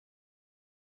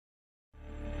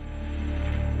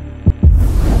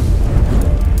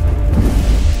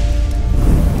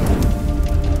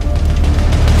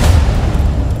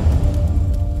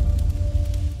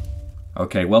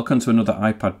Okay, welcome to another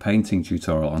iPad painting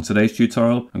tutorial. On today's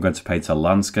tutorial, I'm going to paint a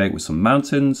landscape with some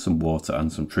mountains, some water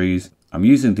and some trees. I'm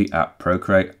using the app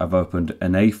Procreate. I've opened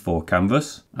an A4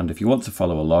 canvas, and if you want to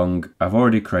follow along, I've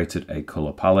already created a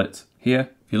color palette here.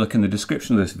 If you look in the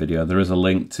description of this video, there is a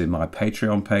link to my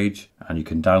Patreon page and you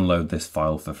can download this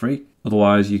file for free.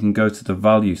 Otherwise, you can go to the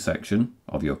value section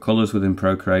of your colors within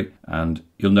Procreate, and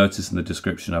you'll notice in the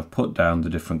description I've put down the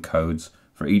different codes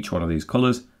for each one of these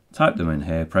colors. Type them in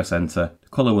here, press enter, the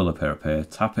colour will appear up here,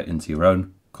 tap it into your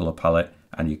own colour palette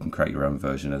and you can create your own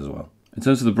version as well. In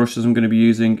terms of the brushes I'm going to be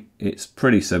using, it's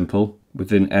pretty simple.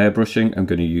 Within airbrushing, I'm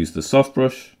going to use the soft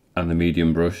brush and the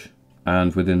medium brush,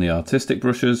 and within the artistic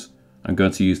brushes, I'm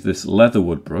going to use this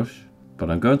leatherwood brush,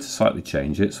 but I'm going to slightly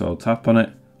change it. So I'll tap on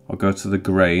it, I'll go to the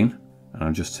grain, and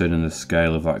I'm just turning the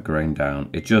scale of that grain down.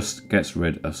 It just gets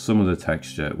rid of some of the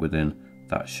texture within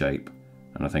that shape,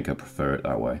 and I think I prefer it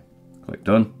that way. Click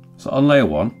done. So on layer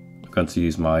 1, I'm going to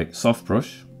use my soft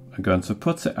brush. I'm going to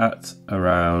put it at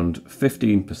around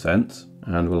 15%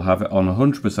 and we'll have it on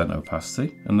 100%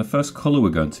 opacity. And the first colour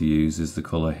we're going to use is the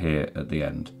colour here at the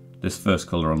end. This first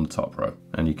colour on the top row.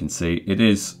 And you can see it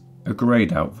is a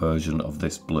greyed out version of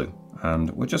this blue.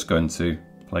 And we're just going to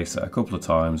place it a couple of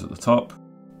times at the top.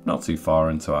 Not too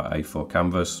far into our A4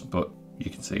 canvas, but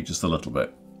you can see just a little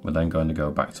bit. We're then going to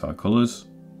go back to our colours,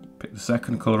 pick the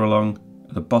second colour along.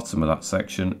 At the bottom of that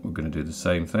section, we're going to do the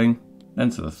same thing. Then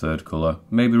to the third colour,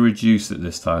 maybe reduce it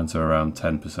this time to around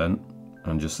 10%.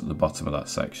 And just at the bottom of that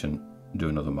section, do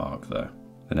another mark there.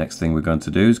 The next thing we're going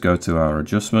to do is go to our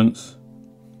adjustments,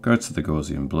 go to the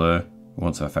Gaussian blur. We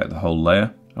want to affect the whole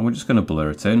layer, and we're just going to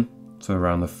blur it in to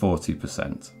around the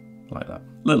 40%, like that.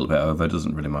 A little bit over,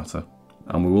 doesn't really matter.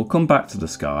 And we will come back to the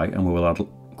sky and we will add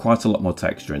quite a lot more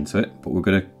texture into it, but we're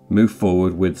going to move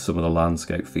forward with some of the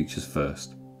landscape features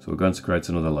first. So we're going to create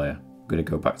another layer. We're going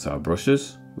to go back to our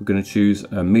brushes. We're going to choose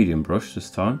a medium brush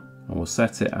this time, and we'll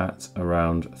set it at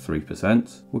around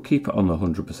 3%. We'll keep it on the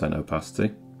 100%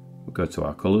 opacity. We'll go to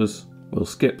our colours. We'll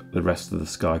skip the rest of the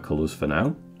sky colours for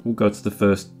now. We'll go to the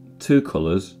first two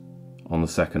colours on the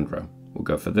second row. We'll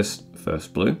go for this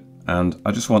first blue, and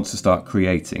I just want to start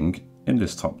creating in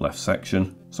this top left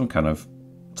section some kind of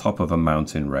top of a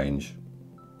mountain range.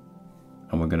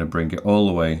 And we're going to bring it all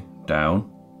the way down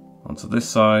onto this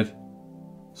side,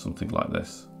 something like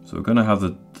this. So we're going to have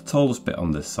the tallest bit on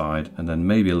this side and then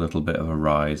maybe a little bit of a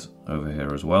rise over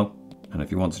here as well. And if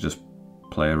you want to just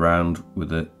play around with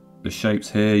the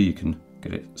shapes here, you can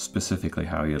get it specifically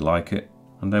how you like it.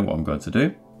 And then what I'm going to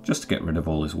do, just to get rid of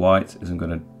all this white, is I'm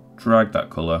going to drag that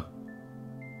colour,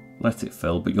 let it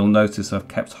fill, but you'll notice I've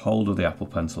kept hold of the Apple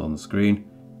Pencil on the screen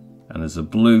and there's a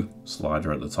blue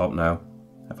slider at the top now.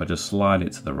 If I just slide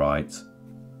it to the right,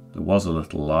 there was a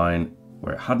little line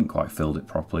where it hadn't quite filled it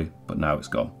properly, but now it's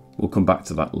gone. We'll come back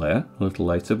to that layer a little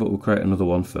later, but we'll create another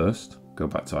one first. Go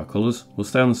back to our colours. We'll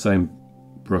stay on the same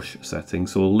brush setting,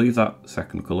 so we'll leave that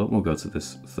second colour. We'll go to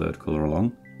this third colour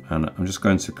along, and I'm just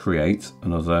going to create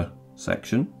another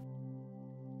section,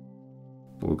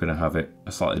 but we're going to have it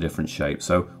a slightly different shape.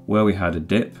 So where we had a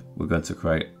dip, we're going to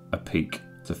create a peak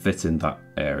to fit in that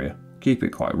area. Keep it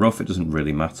quite rough, it doesn't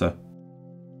really matter.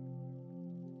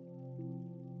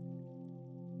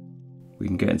 We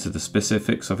can get into the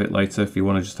specifics of it later. If you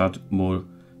want to just add more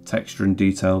texture and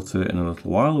detail to it in a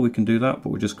little while, we can do that, but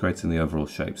we're just creating the overall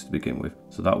shapes to begin with.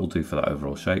 So that will do for that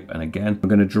overall shape. And again, we're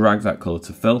going to drag that colour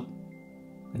to fill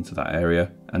into that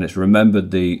area. And it's remembered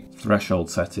the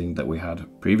threshold setting that we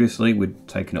had previously. We'd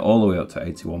taken it all the way up to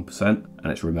 81%. And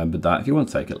it's remembered that if you want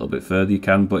to take it a little bit further, you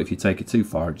can, but if you take it too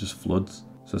far, it just floods.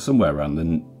 So somewhere around the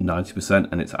 90%,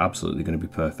 and it's absolutely going to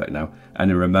be perfect now. And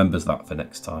it remembers that for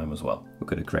next time as well. We're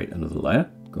going to create another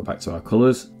layer, go back to our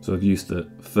colours. So I've used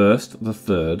the first, the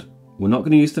third. We're not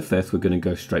going to use the fifth, we're going to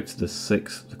go straight to the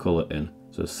sixth colour in.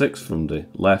 So 6 from the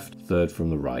left, third from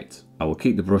the right. I will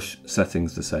keep the brush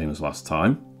settings the same as last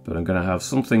time, but I'm going to have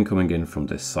something coming in from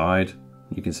this side.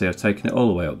 You can see I've taken it all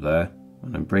the way up there,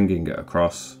 and I'm bringing it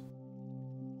across.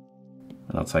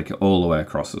 And I'll take it all the way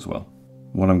across as well.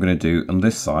 What I'm going to do on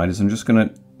this side is I'm just going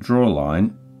to draw a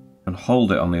line and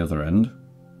hold it on the other end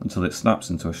until it snaps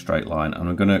into a straight line, and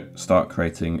I'm going to start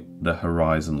creating the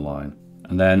horizon line.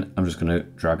 And then I'm just going to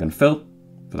drag and fill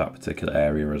for that particular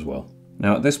area as well.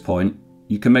 Now at this point,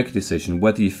 you can make a decision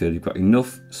whether you feel you've got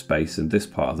enough space in this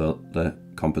part of the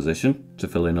composition to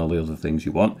fill in all the other things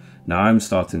you want. Now I'm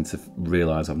starting to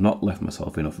realise I've not left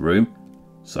myself enough room,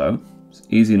 so it's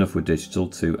easy enough with digital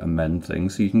to amend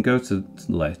things. So you can go to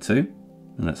layer 2.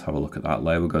 And let's have a look at that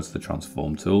layer. We'll go to the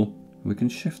transform tool. We can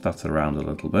shift that around a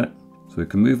little bit. So we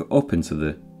can move it up into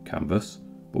the canvas,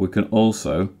 but we can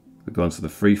also go into the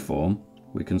freeform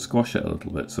we can squash it a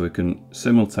little bit, so we can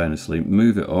simultaneously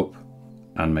move it up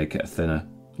and make it a thinner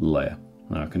layer.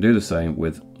 Now I can do the same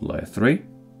with layer 3,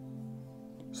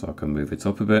 so I can move it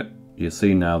up a bit. You'll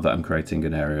see now that I'm creating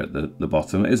an area at the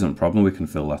bottom. It isn't a problem, we can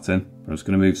fill that in. I'm just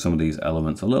going to move some of these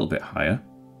elements a little bit higher,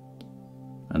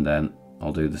 and then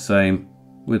I'll do the same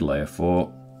with layer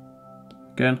 4.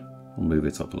 Again, I'll move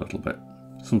it up a little bit,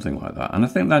 something like that. And I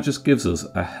think that just gives us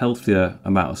a healthier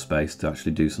amount of space to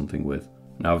actually do something with.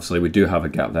 Now obviously we do have a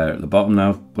gap there at the bottom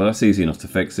now, but that's easy enough to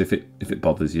fix. If it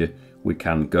bothers you, we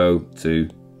can go to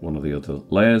one of the other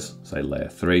layers, say layer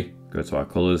 3, go to our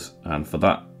colours, and for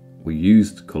that we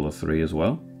used colour 3 as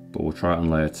well, but we'll try it on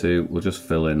layer 2. We'll just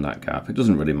fill in that gap. It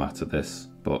doesn't really matter this,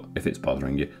 but if it's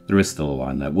bothering you, there is still a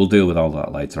line there. We'll deal with all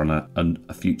that later on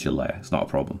a future layer. It's not a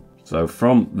problem. So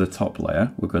from the top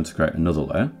layer, we're going to create another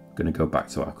layer. We're going to go back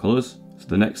to our colours. So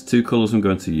the next two colours I'm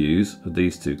going to use are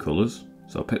these two colours.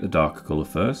 So I'll pick the darker colour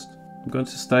first. I'm going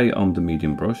to stay on the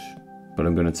medium brush, but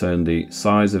I'm going to turn the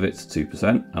size of it to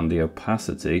 2% and the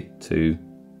opacity to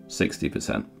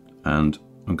 60%. And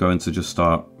I'm going to just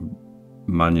start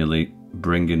manually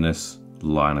bringing this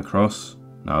line across.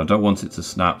 Now I don't want it to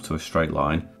snap to a straight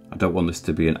line. I don't want this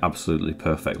to be an absolutely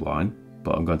perfect line,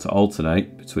 but I'm going to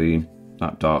alternate between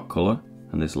that dark colour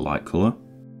and this light colour.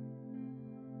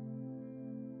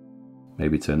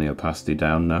 Maybe turn the opacity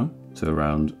down now to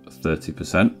around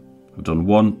 30%. I've done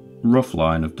one rough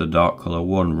line of the dark colour,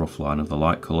 one rough line of the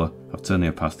light colour. I've turned the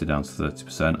opacity down to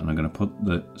 30%, and I'm going to put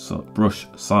the brush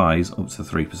size up to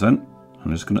 3%.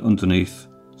 I'm just going to underneath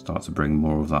start to bring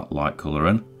more of that light colour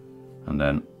in, and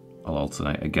then I'll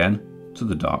alternate again to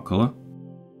the dark colour.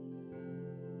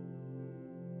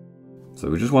 So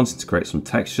we're just wanting to create some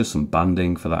texture, some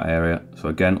banding for that area. So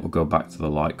again, we'll go back to the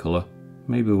light colour.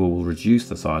 Maybe we'll reduce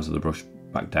the size of the brush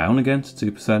back down again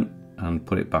to 2% and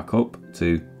put it back up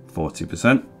to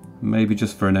 40%. Maybe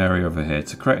just for an area over here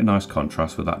to create a nice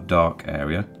contrast with that dark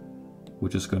area. We're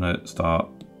just going to start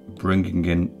bringing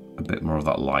in a bit more of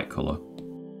that light colour.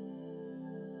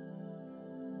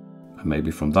 And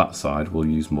maybe from that side we'll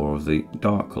use more of the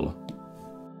dark colour.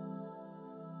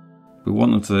 We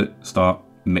want them to start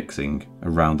mixing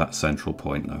around that central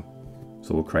point now.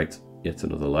 So we'll create yet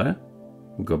another layer.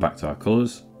 We'll go back to our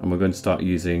colours, and we're going to start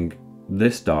using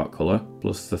this dark colour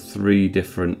plus the 3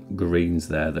 different greens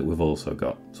there that we've also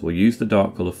got. So we'll use the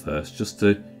dark colour first just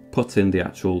to put in the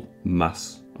actual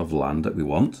mass of land that we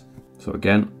want. So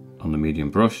again, on the medium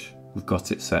brush, we've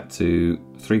got it set to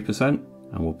 3%,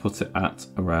 and we'll put it at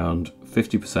around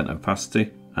 50%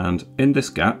 opacity. And in this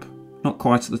gap, not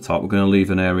quite at the top, we're going to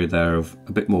leave an area there of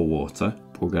a bit more water,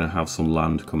 but we're going to have some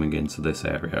land coming into this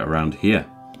area around here.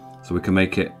 So we can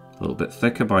make it a little bit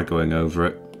thicker by going over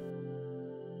it.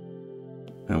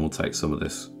 And we'll take some of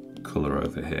this colour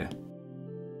over here.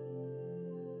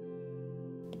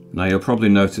 Now you'll probably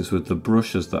notice with the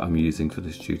brushes that I'm using for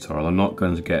this tutorial, I'm not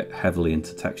going to get heavily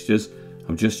into textures.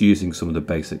 I'm just using some of the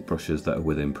basic brushes that are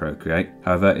within Procreate.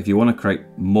 However, if you want to create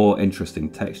more interesting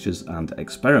textures and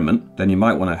experiment, then you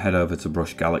might want to head over to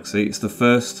Brush Galaxy. It's the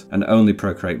first and only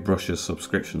Procreate brushes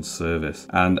subscription service.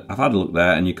 And I've had a look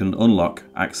there, and you can unlock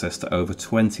access to over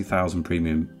 20,000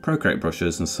 premium Procreate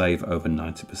brushes and save over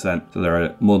 90%. So there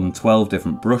are more than 12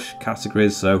 different brush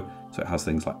categories. So it has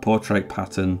things like portrait,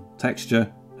 pattern,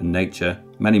 texture, and nature,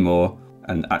 many more,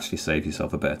 and actually save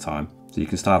yourself a bit of time. So you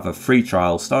can start a free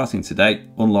trial starting today,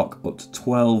 unlock up to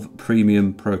 12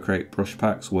 premium Procreate brush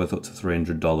packs worth up to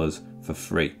 $300 for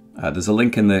free. There's a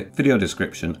link in the video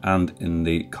description and in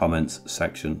the comments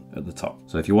section at the top.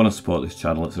 So if you want to support this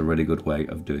channel, it's a really good way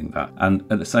of doing that. And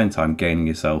at the same time, gaining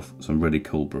yourself some really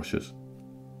cool brushes.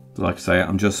 So like I say,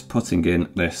 I'm just putting in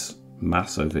this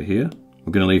mass over here.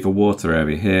 We're going to leave a water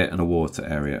area here and a water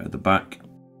area at the back.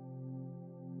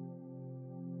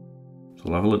 So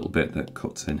we'll have a little bit that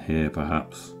cuts in here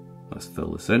perhaps. Let's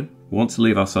fill this in. We want to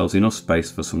leave ourselves enough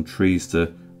space for some trees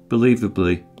to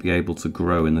believably be able to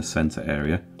grow in the centre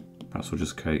area. Perhaps we'll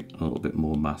just create a little bit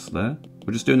more mass there.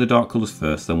 We're just doing the dark colours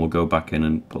first, then we'll go back in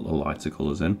and put the lighter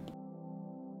colours in.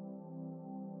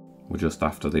 We're just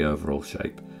after the overall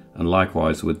shape. And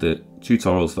likewise with the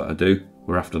tutorials that I do,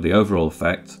 we're after the overall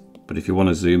effect. But if you want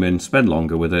to zoom in, spend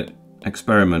longer with it,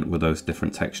 experiment with those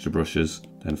different texture brushes,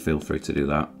 then feel free to do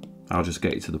that. I'll just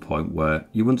get you to the point where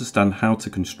you understand how to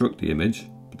construct the image,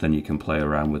 but then you can play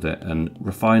around with it and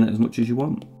refine it as much as you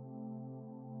want.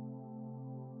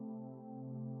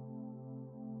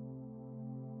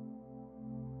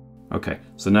 Okay,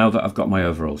 so now that I've got my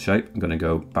overall shape, I'm going to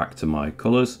go back to my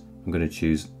colours. I'm going to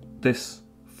choose this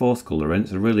 4th colour in.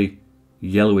 It's a really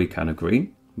yellowy kind of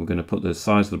green. We're going to put the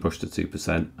size of the brush to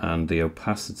 2% and the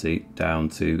opacity down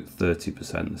to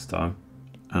 30% this time.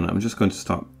 And I'm just going to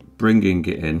start bringing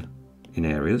it in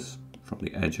areas from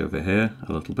the edge over here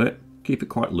a little bit. Keep it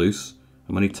quite loose.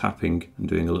 I'm only tapping and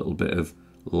doing a little bit of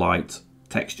light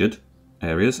textured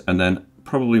areas, and then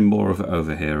probably more of it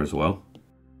over here as well.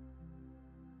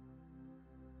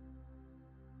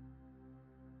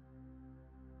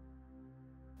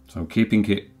 So I'm keeping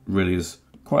it really as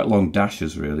quite long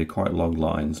dashes, really, quite long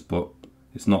lines, but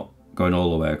it's not going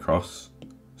all the way across.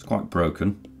 It's quite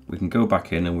broken. We can go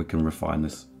back in and we can refine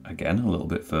this again a little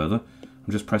bit further.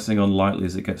 I'm just pressing on lightly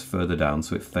as it gets further down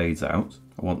so it fades out.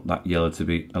 I want that yellow to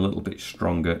be a little bit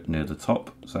stronger near the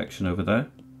top section over there.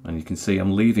 And you can see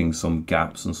I'm leaving some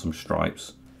gaps and some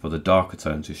stripes for the darker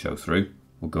tone to show through.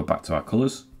 We'll go back to our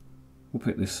colours. We'll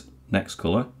pick this next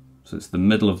colour. So it's the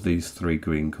middle of these three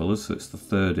green colours, so it's the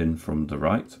third in from the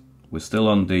right. We're still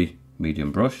on the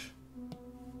medium brush.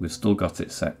 We've still got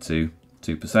it set to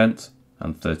 2%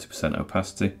 and 30%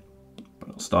 opacity. But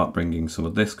I'll start bringing some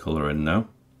of this colour in now,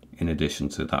 in addition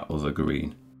to that other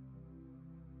green.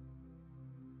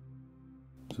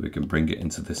 So we can bring it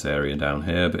into this area down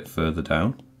here, a bit further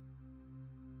down.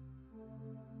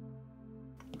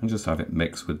 And just have it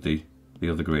mix with the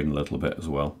other green a little bit as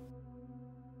well.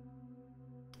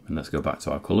 And let's go back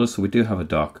to our colours. So we do have a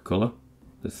darker colour,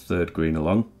 this third green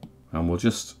along, and we'll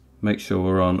just make sure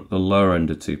we're on the lower end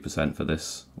of 2% for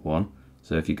this one.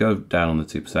 So if you go down on the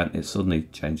 2%, it suddenly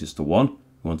changes to 1.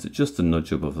 We want it just a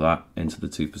nudge above that into the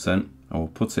 2%, and we'll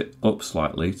put it up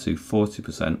slightly to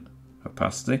 40%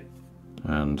 opacity.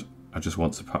 And I just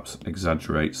want to perhaps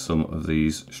exaggerate some of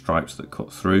these stripes that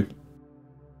cut through.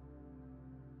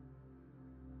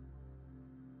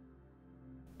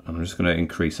 And I'm just going to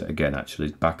increase it again, actually,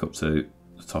 back up to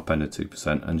the top end of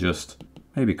 2%, and just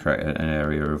maybe create an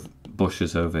area of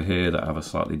bushes over here that have a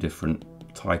slightly different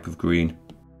type of green.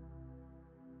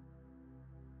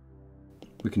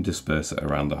 We can disperse it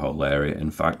around the whole area,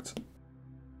 in fact.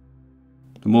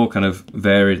 The more kind of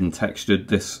varied and textured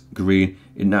this green,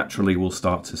 it naturally will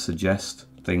start to suggest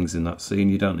things in that scene.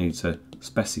 You don't need to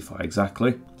specify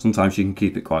exactly. Sometimes you can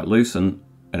keep it quite loose, and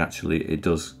actually it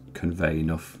does convey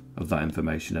enough of that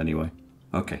information anyway.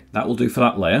 Okay, that will do for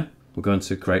that layer. We're going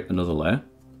to create another layer.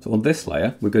 So on this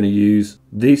layer, we're going to use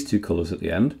these two colours at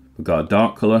the end. We've got a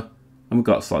dark colour and we've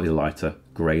got a slightly lighter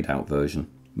greyed out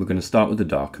version. We're going to start with the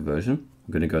darker version.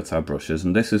 We're going to go to our brushes,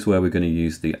 and this is where we're going to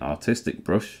use the artistic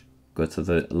brush. Go to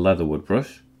the leatherwood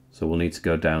brush. So we'll need to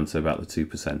go down to about the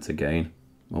 2% again.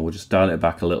 And we'll just dial it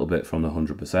back a little bit from the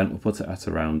 100%. We'll put it at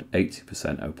around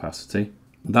 80% opacity.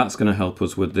 That's going to help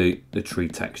us with the tree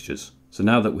textures. So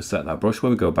now that we've set that brush,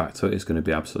 when we go back to it, it's going to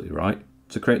be absolutely right.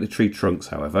 To create the tree trunks,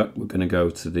 however, we're going to go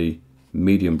to the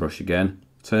medium brush again,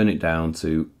 turn it down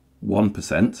to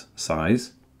 1%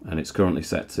 size, and it's currently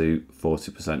set to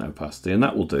 40% opacity, and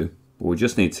that will do. But we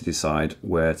just need to decide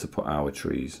where to put our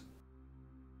trees.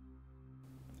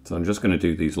 So I'm just going to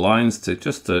do these lines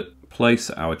to place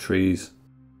our trees,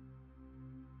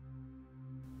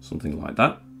 something like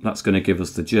that. That's going to give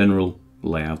us the general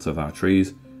layout of our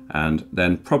trees. And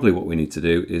then probably what we need to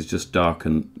do is just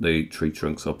darken the tree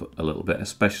trunks up a little bit,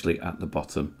 especially at the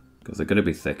bottom, because they're going to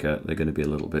be thicker, they're going to be a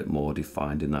little bit more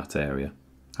defined in that area.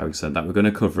 Having said that, we're going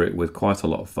to cover it with quite a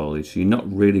lot of foliage, so you're not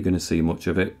really going to see much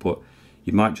of it, but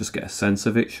you might just get a sense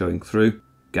of it showing through,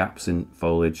 gaps in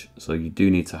foliage, so you do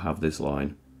need to have this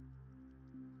line.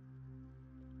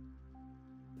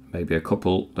 Maybe a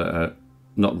couple that are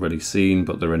not really seen,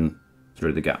 but they're in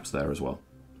through the gaps there as well.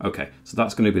 Okay, so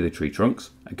that's going to be the tree trunks.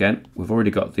 Again, we've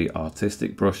already got the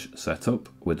artistic brush set up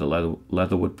with the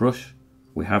leatherwood brush.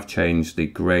 We have changed the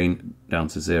grain down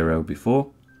to 0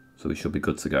 before, so we should be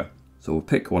good to go. So we'll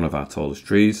pick one of our tallest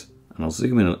trees, and I'll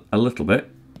zoom in a little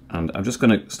bit, and I'm just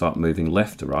going to start moving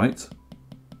left to right.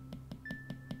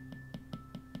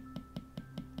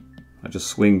 I'm just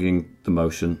swinging the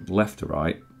motion left to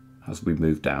right as we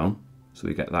move down, so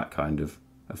we get that kind of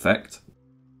effect.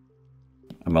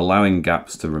 I'm allowing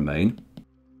gaps to remain,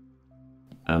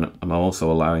 and I'm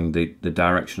also allowing the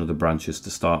direction of the branches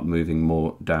to start moving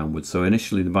more downwards. So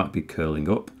initially they might be curling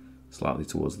up slightly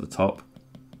towards the top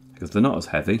because they're not as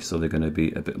heavy, so they're going to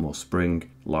be a bit more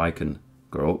spring-like and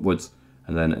grow upwards.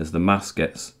 And then as the mass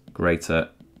gets greater,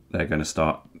 they're going to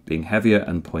start being heavier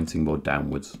and pointing more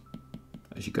downwards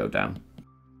as you go down.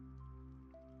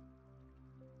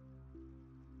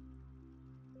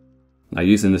 Now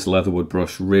using this leatherwood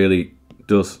brush really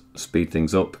does speed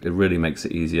things up. It really makes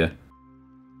it easier.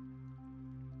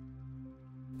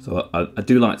 So I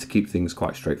do like to keep things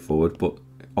quite straightforward, but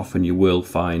often you will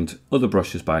find other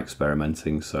brushes by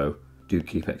experimenting, so do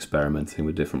keep experimenting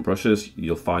with different brushes.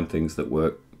 You'll find things that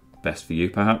work best for you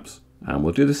perhaps. And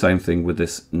we'll do the same thing with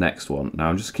this next one. Now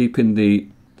I'm just keeping the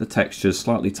the textures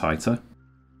slightly tighter.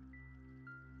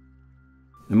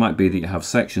 It might be that you have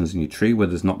sections in your tree where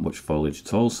there's not much foliage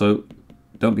at all, so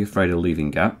don't be afraid of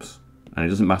leaving gaps. And it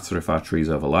doesn't matter if our trees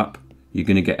overlap. You're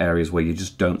going to get areas where you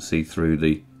just don't see through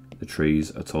the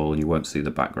trees at all and you won't see the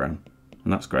background.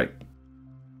 And that's great.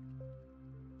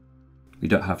 You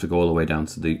don't have to go all the way down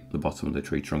to the bottom of the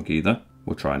tree trunk either.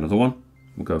 We'll try another one.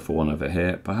 We'll go for one over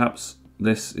here. Perhaps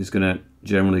this is going to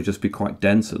generally just be quite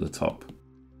dense at the top.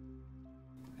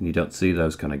 And you don't see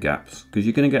those kind of gaps because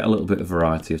you're going to get a little bit of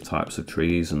variety of types of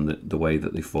trees and the way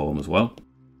that they form as well.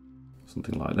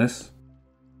 Something like this.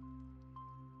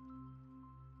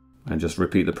 And just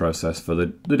repeat the process for the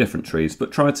different trees,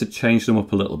 but try to change them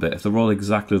up a little bit. If they're all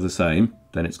exactly the same,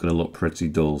 then it's going to look pretty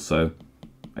dull. So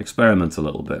experiment a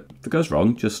little bit. If it goes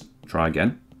wrong, just try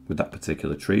again with that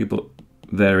particular tree, but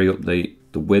vary up the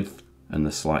width and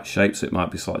the slight shape. So it might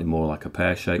be slightly more like a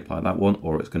pear shape like that one,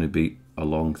 or it's going to be a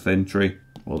long thin tree.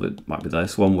 Or it might be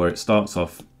this one where it starts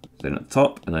off thin at the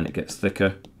top and then it gets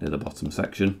thicker near the bottom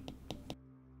section.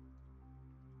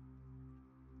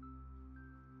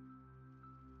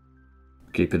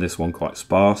 Keeping this one quite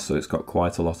sparse, so it's got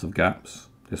quite a lot of gaps.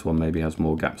 This one maybe has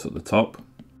more gaps at the top.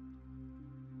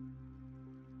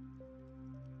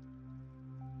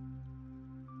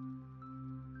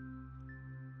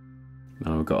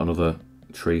 Now we've got another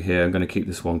tree here. I'm going to keep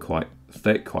this one quite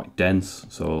thick, quite dense,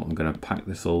 so I'm going to pack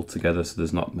this all together so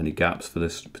there's not many gaps for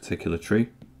this particular tree.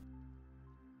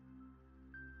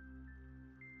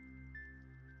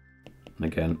 And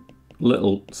again,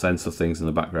 little sense of things in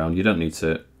the background. You don't need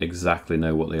to exactly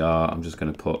know what they are. I'm just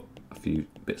going to put a few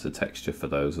bits of texture for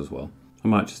those as well. I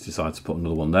might just decide to put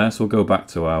another one there. So we'll go back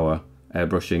to our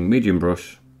airbrushing medium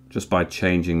brush. Just by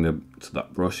changing to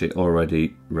that brush, it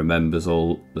already remembers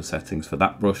all the settings for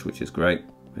that brush, which is great.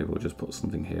 Maybe we'll just put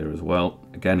something here as well.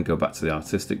 Again, go back to the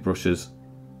artistic brushes,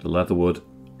 the leatherwood.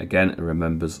 Again, it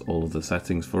remembers all of the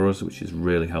settings for us, which is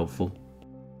really helpful.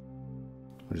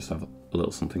 We'll just have a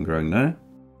little something growing there.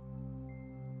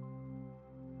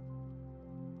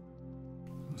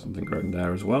 Something growing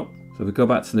there as well. So we go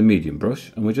back to the medium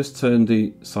brush and we just turn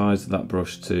the size of that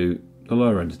brush to the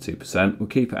lower end of 2%. We'll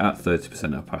keep it at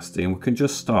 30% opacity and we can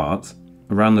just start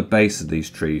around the base of these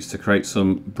trees to create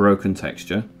some broken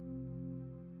texture.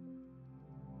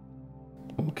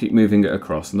 We'll keep moving it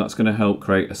across and that's going to help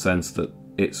create a sense that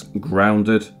it's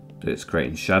grounded, that it's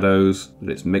creating shadows, that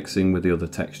it's mixing with the other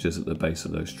textures at the base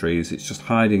of those trees. It's just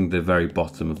hiding the very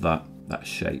bottom of that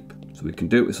shape. So we can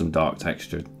do it with some dark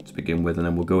texture to begin with, and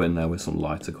then we'll go in there with some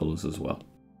lighter colours as well.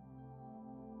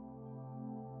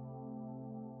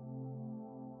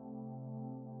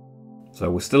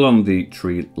 So we're still on the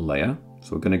tree layer,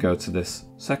 so we're going to go to this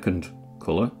second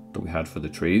colour that we had for the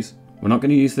trees. We're not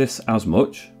going to use this as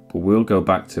much, but we'll go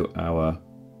back to our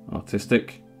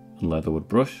artistic and leatherwood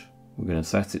brush. We're going to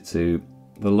set it to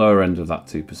the lower end of that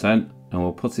 2%, and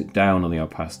we'll put it down on the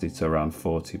opacity to around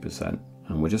 40%.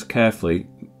 And we're just carefully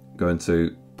going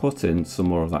to put in some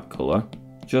more of that colour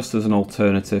just as an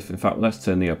alternative. In fact, let's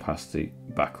turn the opacity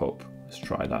back up. Let's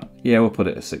try that. Yeah, we'll put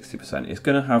it at 60%. It's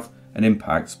going to have an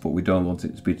impact, but we don't want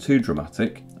it to be too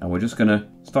dramatic. And we're just going to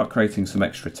start creating some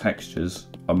extra textures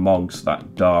amongst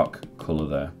that dark colour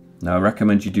there. Now I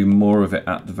recommend you do more of it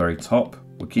at the very top.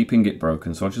 We're keeping it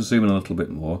broken, so I'll just zoom in a little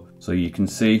bit more so you can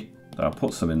see that I'll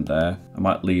put some in there. I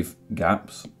might leave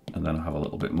gaps and then I'll have a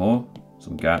little bit more,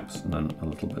 some gaps and then a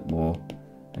little bit more.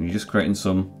 And you're just creating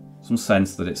some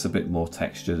sense that it's a bit more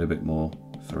textured, a bit more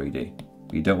 3D.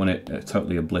 But you don't want it to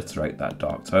totally obliterate that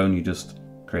dark tone, you're just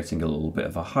creating a little bit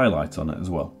of a highlight on it as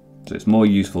well. So it's more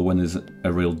useful when there's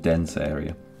a real dense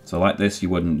area. So like this, you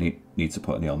wouldn't need to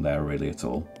put any on there really at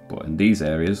all. But in these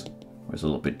areas, where it's a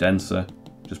little bit denser,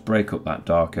 just break up that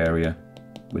dark area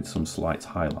with some slight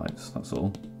highlights, that's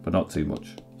all, but not too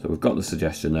much. So we've got the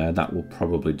suggestion there, that will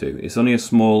probably do. It's only a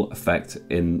small effect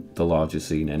in the larger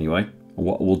scene anyway. And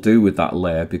what we'll do with that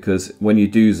layer, because when you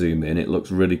do zoom in, it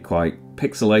looks really quite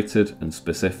pixelated and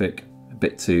specific, a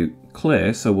bit too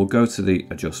clear. So we'll go to the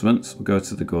adjustments, we'll go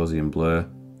to the Gaussian blur.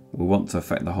 We want to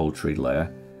affect the whole tree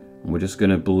layer. And we're just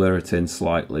going to blur it in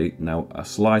slightly. Now a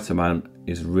slight amount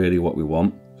is really what we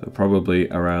want. So probably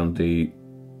around the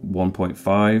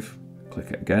 1.5,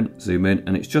 click it again, zoom in,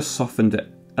 and it's just softened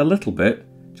it a little bit,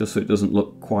 just so it doesn't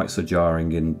look quite so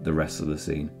jarring in the rest of the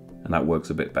scene. And that works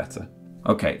a bit better.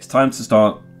 Okay, it's time to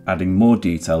start adding more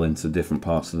detail into different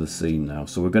parts of the scene now.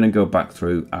 So we're going to go back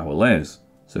through our layers.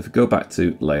 So if we go back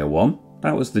to layer 1,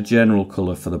 that was the general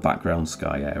colour for the background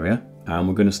sky area. And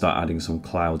we're going to start adding some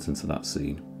clouds into that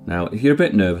scene. Now, if you're a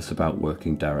bit nervous about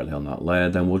working directly on that layer,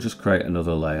 then we'll just create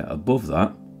another layer above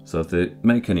that. So if they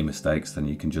make any mistakes, then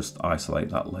you can just isolate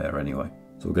that layer anyway.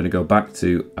 So we're going to go back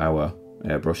to our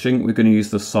airbrushing. We're going to use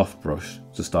the soft brush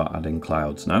to start adding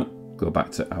clouds now. Go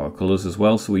back to our colours as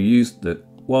well. So we used the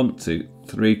 1, 2,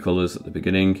 3 colours at the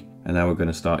beginning, and now we're going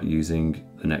to start using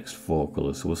the next 4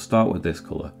 colours. So we'll start with this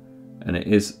colour, and it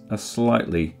is a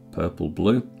slightly purple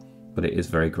blue, but it is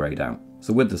very greyed out.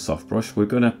 So with the soft brush, we're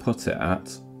going to put it at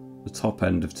the top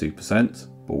end of 2%,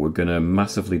 but we're going to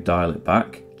massively dial it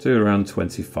back to around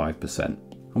 25%.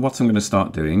 And what I'm going to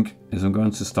start doing is I'm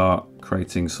going to start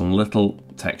creating some little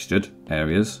textured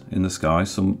areas in the sky,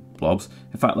 some blobs.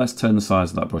 In fact, let's turn the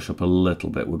size of that brush up a little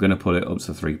bit. We're going to put it up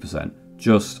to 3%,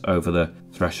 just over the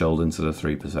threshold into the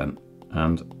 3%.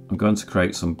 And I'm going to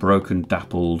create some broken,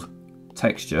 dappled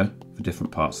texture for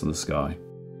different parts of the sky.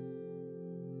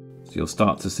 So you'll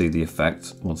start to see the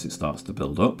effect once it starts to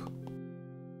build up.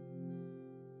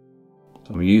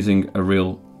 So I'm using a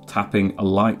real tapping, a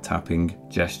light tapping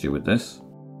gesture with this.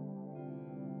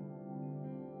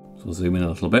 So I'll zoom in a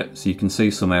little bit so you can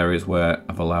see some areas where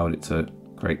I've allowed it to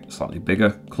create slightly bigger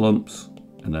clumps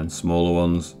and then smaller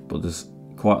ones, but there's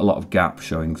quite a lot of gap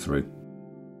showing through.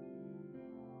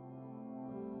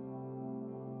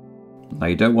 Now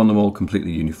you don't want them all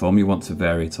completely uniform, you want to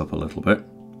vary it up a little bit.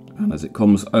 And as it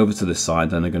comes over to this side,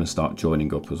 then they're going to start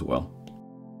joining up as well.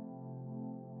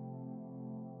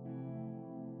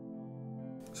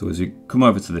 So as you come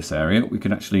over to this area, we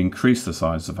can actually increase the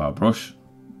size of our brush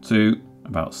to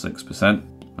about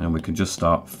 6%, and we can just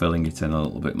start filling it in a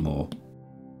little bit more.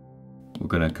 We're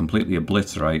going to completely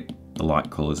obliterate the light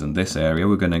colours in this area.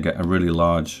 We're going to get a really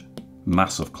large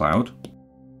mass of cloud.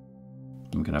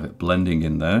 We can have it blending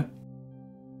in there.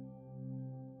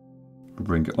 We'll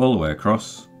bring it all the way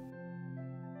across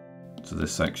to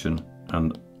this section,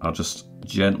 and I'll just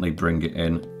gently bring it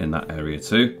in that area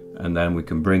too, and then we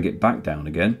can bring it back down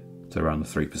again to around the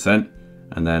 3%,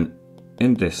 and then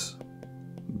in this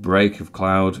break of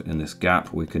cloud, in this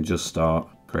gap, we can just start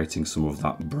creating some of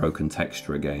that broken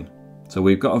texture again. So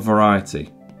we've got a variety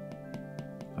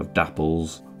of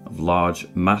dapples, of large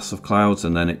mass of clouds,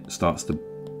 and then it starts to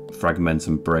fragment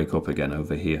and break up again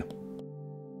over here.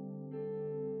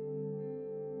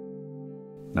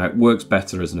 Now it works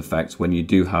better as an effect when you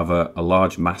do have a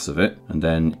large mass of it, and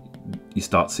then you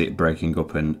start to see it breaking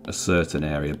up in a certain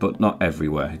area, but not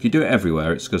everywhere. If you do it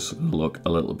everywhere, it's just going to look a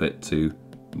little bit too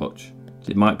much.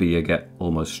 It might be you get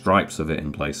almost stripes of it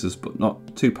in places, but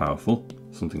not too powerful.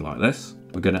 Something like this.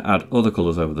 We're going to add other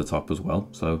colours over the top as well,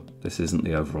 so this isn't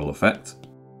the overall effect.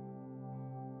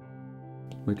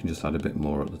 We can just add a bit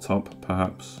more at the top,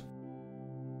 perhaps.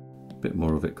 A bit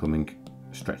more of it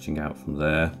stretching out from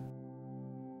there.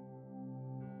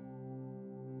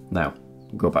 Now,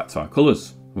 we'll go back to our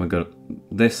colours. We'll go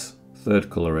this third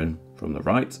colour in from the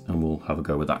right, and we'll have a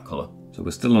go with that colour. So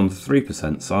we're still on the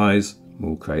 3% size.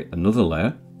 We'll create another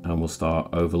layer, and we'll start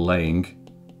overlaying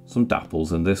some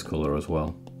dapples in this colour as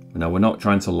well. Now we're not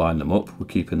trying to line them up, we're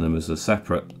keeping them as a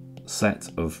separate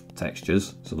set of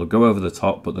textures. So they'll go over the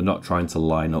top, but they're not trying to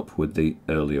line up with the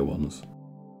earlier ones.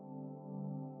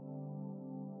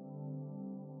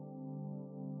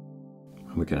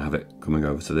 And we can have it coming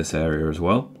over to this area as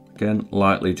well. Again,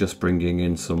 lightly just bringing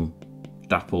in some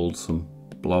dappled, some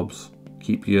blobs.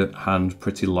 Keep your hand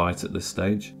pretty light at this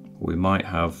stage. We might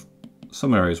have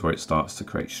some areas where it starts to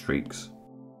create streaks.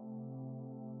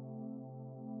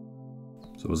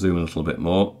 So we'll zoom a little bit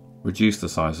more, reduce the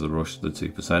size of the brush to the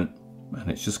 2%,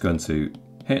 and it's just going to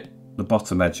hit the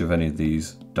bottom edge of any of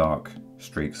these dark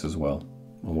streaks as well.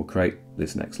 And we'll create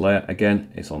this next layer. Again,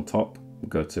 it's on top. We'll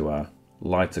go to our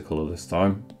lighter colour this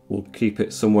time. We'll keep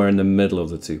it somewhere in the middle of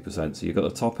the 2%. So you've got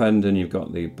the top end and you've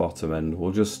got the bottom end.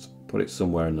 We'll just put it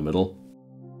somewhere in the middle.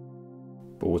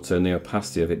 But we'll turn the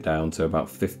opacity of it down to about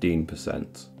 15%.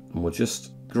 And we'll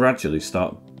just gradually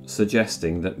start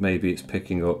suggesting that maybe it's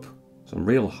picking up some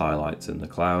real highlights in the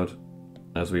cloud.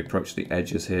 As we approach the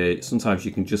edges here, sometimes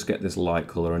you can just get this light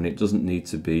colour and it doesn't need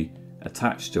to be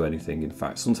attached to anything. In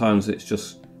fact, sometimes it's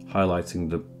just highlighting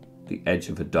the edge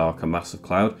of a darker mass of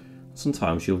cloud.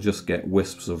 Sometimes you'll just get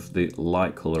wisps of the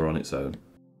light colour on its own.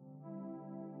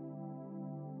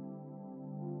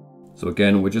 So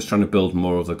again, we're just trying to build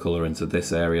more of the colour into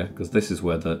this area, because this is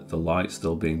where the light's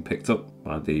still being picked up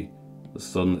by the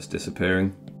sun that's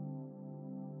disappearing.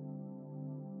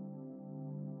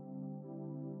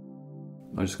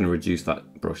 I'm just going to reduce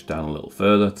that brush down a little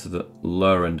further to the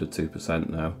lower end of 2%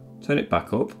 now. Turn it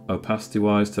back up, opacity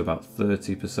wise, to about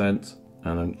 30%,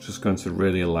 and I'm just going to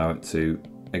really allow it to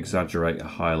exaggerate a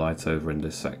highlight over in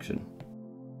this section.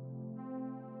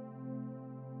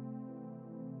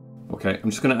 Okay, I'm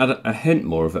just going to add a hint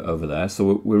more of it over there,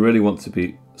 so we really want to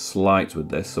be slight with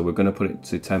this, so we're going to put it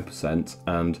to 10%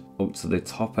 and up to the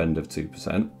top end of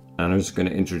 2%, And I'm just going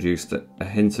to introduce a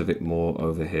hint of it more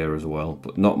over here as well,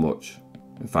 but not much.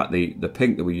 In fact, the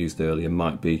pink that we used earlier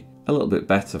might be a little bit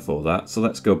better for that. So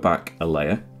let's go back a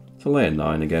layer to layer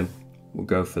 9 again. We'll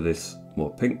go for this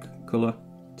more pink colour,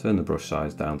 turn the brush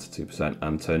size down to 2%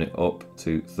 and turn it up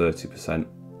to 30%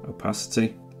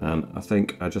 opacity. And I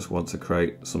think I just want to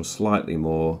create some slightly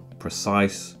more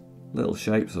precise little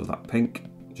shapes of that pink,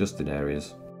 just in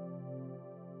areas.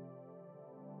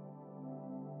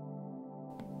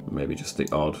 Maybe just the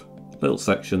odd little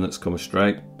section that's come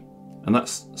straight. And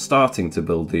that's starting to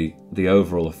build the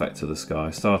overall effect of the sky,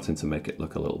 starting to make it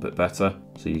look a little bit better.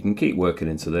 So you can keep working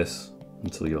into this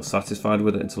until you're satisfied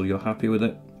with it, until you're happy with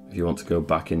it. If you want to go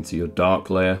back into your dark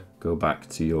layer, go back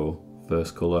to your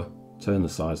first colour, turn the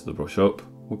size of the brush up.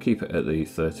 We'll keep it at the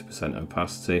 30%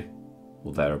 opacity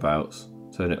or thereabouts.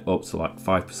 Turn it up to like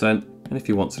 5%. And if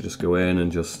you want to just go in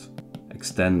and just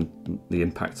extend the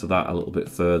impact of that a little bit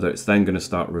further, it's then going to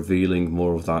start revealing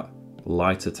more of that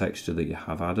lighter texture that you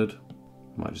have added.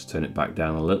 I might just turn it back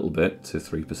down a little bit to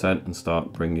 3% and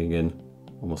start bringing in,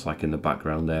 almost like in the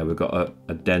background there, we've got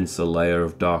a denser layer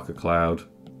of darker cloud.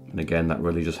 And again, that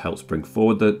really just helps bring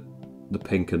forward the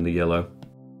pink and the yellow.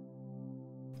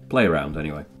 Play around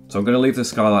anyway. So I'm going to leave the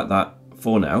sky like that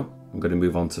for now. I'm going to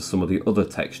move on to some of the other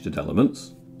textured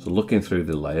elements. So looking through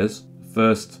the layers,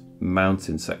 first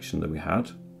mountain section that we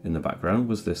had in the background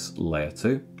was this layer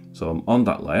 2. So I'm on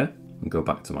that layer and go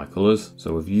back to my colours.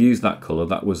 So we've used that colour,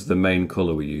 that was the main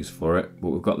colour we used for it,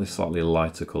 but we've got this slightly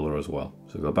lighter colour as well.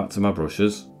 So go back to my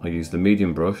brushes, I use the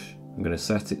medium brush, I'm going to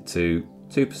set it to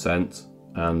 2%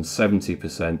 and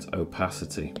 70%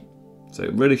 opacity. So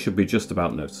it really should be just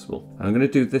about noticeable. And I'm going to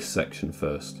do this section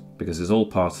first because it's all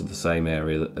part of the same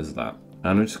area as that.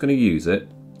 And I'm just going to use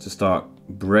it to start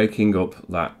breaking up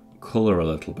that colour a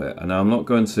little bit. And now I'm not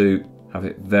going to have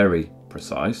it very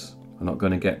precise. I'm not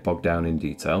going to get bogged down in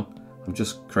detail. I'm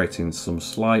just creating some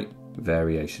slight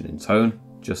variation in tone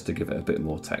just to give it a bit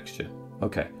more texture.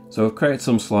 Okay, so I've created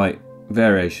some slight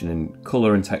variation in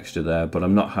colour and texture there, but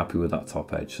I'm not happy with that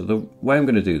top edge. So the way I'm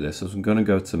going to do this is I'm going to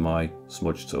go to my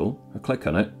smudge tool, I click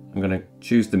on it, I'm going to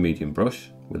choose the medium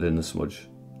brush within the smudge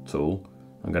tool,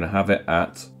 I'm going to have it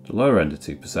at the lower end of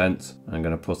 2%, I'm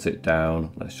going to put it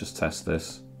down, let's just test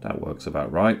this, that works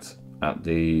about right, at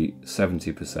the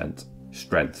 70%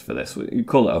 strength for this. You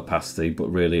call it opacity, but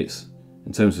really it's,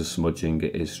 in terms of smudging,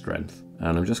 it is strength.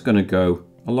 And I'm just going to go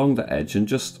along the edge and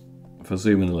just, if I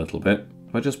zoom in a little bit,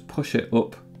 if I just push it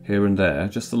up here and there,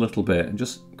 just a little bit, and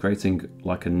just creating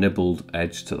like a nibbled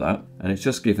edge to that. And it's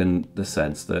just giving the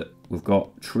sense that we've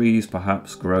got trees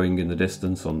perhaps growing in the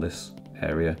distance on this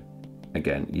area.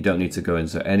 Again, you don't need to go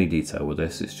into any detail with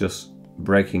this, it's just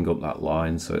breaking up that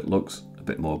line so it looks a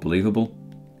bit more believable,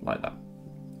 like that.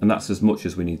 And that's as much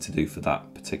as we need to do for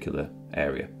that particular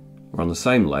area. We're on the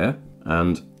same layer,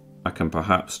 and I can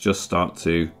perhaps just start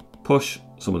to push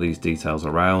some of these details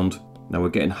around. Now we're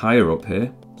getting higher up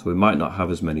here, so we might not have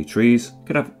as many trees.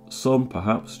 Could have some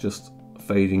perhaps just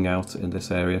fading out in this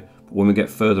area. But when we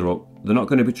get further up, they're not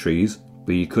going to be trees,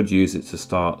 but you could use it to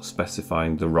start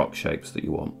specifying the rock shapes that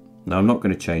you want. Now I'm not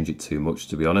going to change it too much,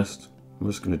 to be honest. I'm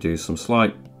just going to do some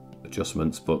slight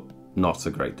adjustments, but not a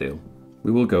great deal.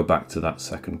 We will go back to that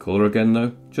second colour again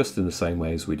though, just in the same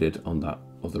way as we did on that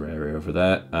other area over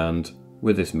there. And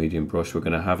with this medium brush, we're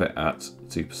going to have it at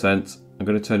 2%. I'm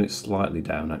going to turn it slightly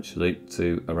down actually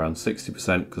to around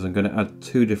 60% because I'm going to add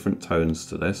two different tones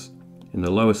to this. In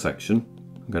the lower section,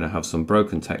 I'm going to have some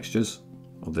broken textures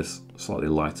of this slightly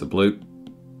lighter blue.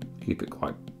 Keep it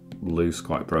quite loose,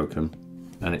 quite broken.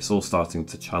 And it's all starting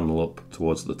to channel up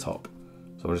towards the top.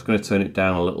 So I'm just going to turn it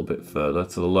down a little bit further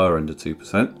to the lower end of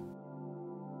 2%.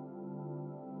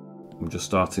 I'm just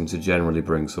starting to generally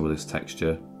bring some of this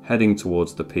texture heading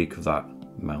towards the peak of that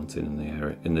mountain in the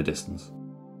area, in the distance.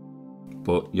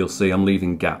 But you'll see I'm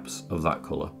leaving gaps of that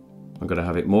colour. I'm going to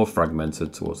have it more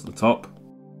fragmented towards the top.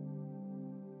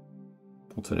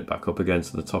 I'll turn it back up again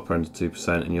to the top end of 2%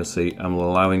 and you'll see I'm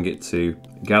allowing it to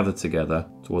gather together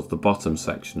towards the bottom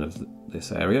section of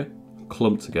this area,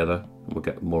 clump together, and we'll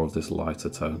get more of this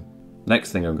lighter tone.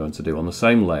 Next thing I'm going to do on the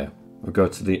same layer, I'll go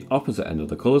to the opposite end of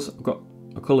the colours. I've got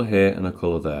a colour here and a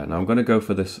colour there. Now I'm going to go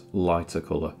for this lighter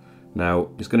colour. Now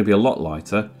it's going to be a lot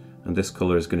lighter, and this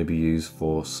colour is going to be used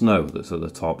for snow that's at the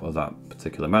top of that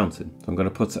particular mountain. So I'm going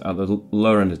to put it at the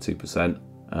lower end of 2%,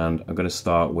 and I'm going to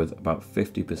start with about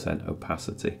 50%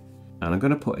 opacity. And I'm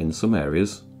going to put in some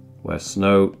areas where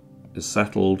snow is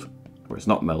settled, where it's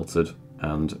not melted,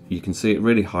 and you can see it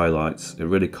really highlights, it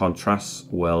really contrasts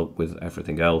well with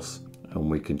everything else,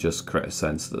 and we can just create a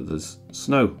sense that there's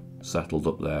snow settled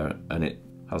up there and it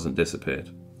hasn't disappeared.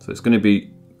 So it's going to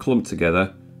be clumped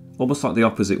together, almost like the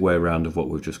opposite way around of what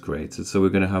we've just created. So we're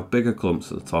going to have bigger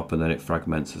clumps at the top and then it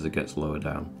fragments as it gets lower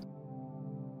down.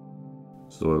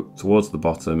 So towards the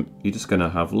bottom, you're just going to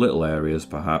have little areas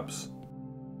perhaps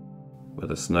where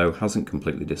the snow hasn't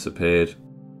completely disappeared.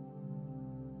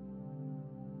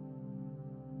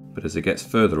 But as it gets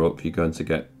further up, you're going to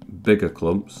get bigger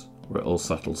clumps where it all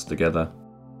settles together.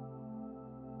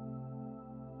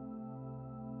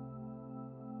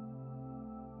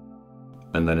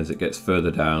 And then as it gets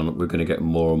further down, we're going to get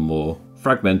more and more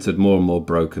fragmented, more and more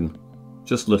broken.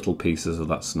 Just little pieces of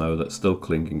that snow that's still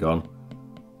clinging on.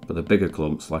 But the bigger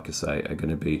clumps, like I say, are going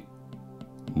to be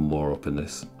more up in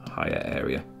this higher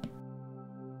area.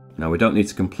 Now we don't need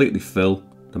to completely fill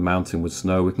the mountain with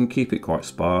snow. We can keep it quite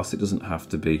sparse. It doesn't have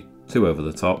to be too over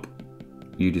the top.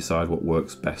 You decide what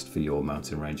works best for your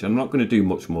mountain range. I'm not going to do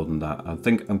much more than that. I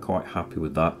think I'm quite happy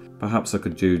with that. Perhaps I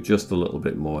could do just a little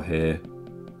bit more here.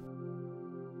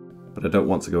 But I don't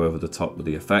want to go over the top with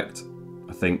the effect.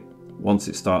 I think once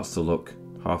it starts to look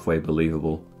halfway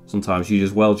believable, sometimes you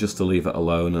just to leave it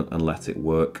alone and let it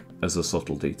work as a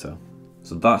subtle detail.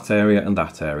 So that area and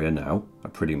that area now are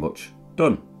pretty much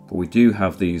done. But we do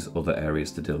have these other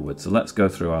areas to deal with. So let's go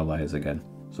through our layers again.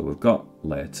 So we've got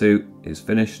layer 2 is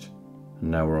finished,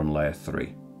 and now we're on layer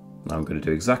 3. Now I'm going to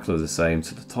do exactly the same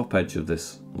to the top edge of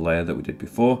this layer that we did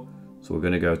before. So we're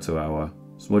going to go to our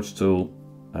smudge tool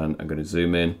and I'm going to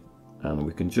zoom in. And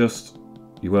we can just,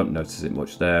 you won't notice it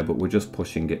much there, but we're just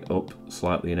pushing it up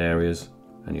slightly in areas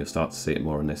and you'll start to see it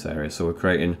more in this area. So we're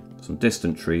creating some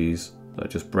distant trees that are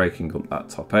just breaking up that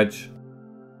top edge.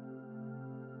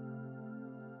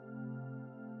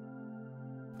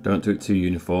 Don't do it too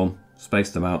uniform, space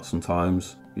them out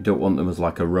sometimes. You don't want them as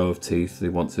like a row of teeth, they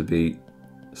want to be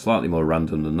slightly more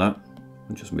random than that.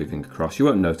 And just moving across, you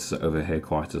won't notice it over here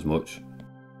quite as much.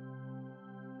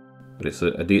 But it's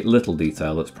a little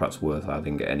detail that's perhaps worth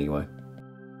adding it anyway.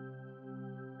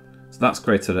 So that's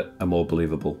created a more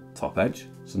believable top edge.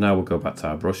 So now we'll go back to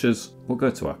our brushes, we'll go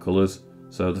to our colours.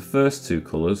 So the first two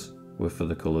colours were for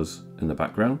the colours in the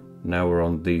background. Now we're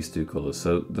on these two colours.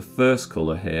 So the first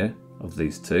colour here of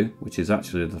these two, which is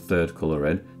actually the third colour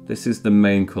in, this is the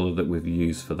main colour that we've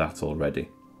used for that already.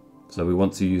 So we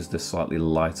want to use this slightly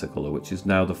lighter colour, which is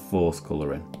now the fourth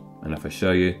colour in. And if I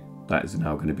show you, that is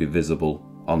now going to be visible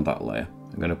on that layer.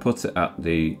 I'm going to put it at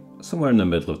somewhere in the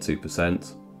middle of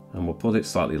 2%, and we'll put it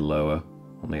slightly lower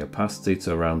on the opacity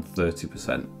to around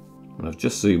 30%. And I've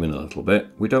just zoomed in a little bit.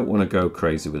 We don't want to go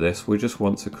crazy with this, we just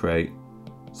want to create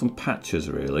some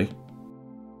patches really.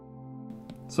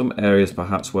 Some areas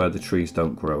perhaps where the trees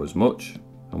don't grow as much,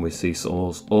 and we see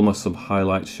almost some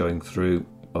highlights showing through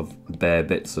of bare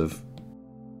bits of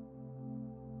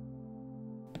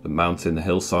the mountain, the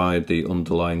hillside, the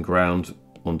underlying ground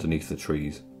underneath the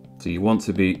trees. So you want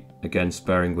to be, again,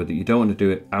 sparing with it. You don't want to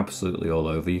do it absolutely all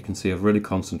over. You can see I've really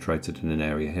concentrated in an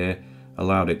area here,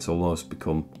 allowed it to almost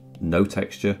become no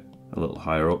texture, a little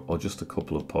higher up, or just a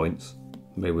couple of points.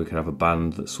 Maybe we could have a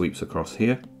band that sweeps across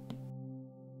here.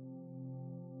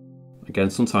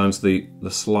 Again, sometimes the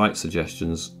slight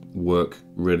suggestions work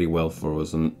really well for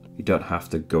us and you don't have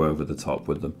to go over the top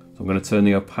with them. So I'm going to turn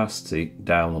the opacity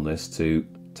down on this to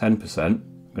 10%.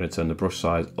 I'm going to turn the brush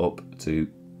size up to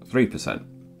 3%,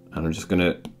 and I'm just going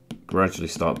to gradually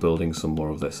start building some more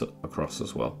of this across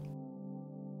as well.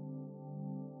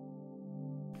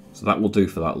 So that will do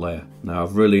for that layer. Now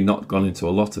I've really not gone into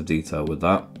a lot of detail with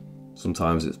that.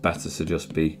 Sometimes it's better to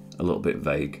just be a little bit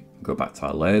vague. Go back to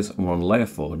our layers, and we're on layer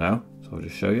 4 now, so I'll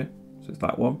just show you. So it's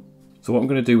that one. So what I'm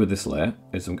going to do with this layer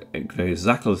is I'm going to do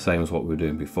exactly the same as what we were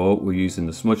doing before. We're using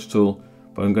the smudge tool,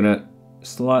 but I'm going to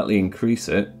slightly increase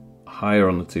it higher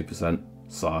on the 2%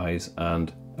 size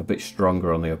and a bit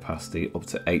stronger on the opacity up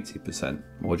to 80%.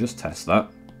 We'll just test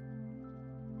that.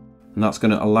 And that's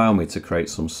going to allow me to create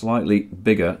some slightly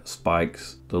bigger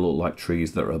spikes that look like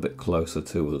trees that are a bit closer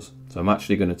to us. So I'm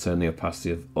actually going to turn the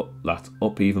opacity of that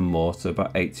up even more to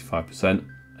about 85%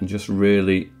 and just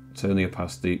really turn the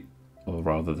opacity, or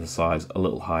rather the size, a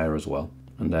little higher as well.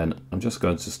 And then I'm just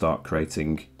going to start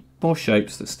creating more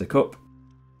shapes that stick up.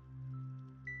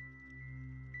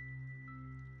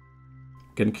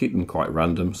 Going to keep them quite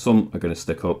random. Some are going to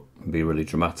stick up and be really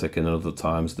dramatic, and other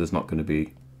times there's not going to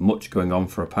be much going on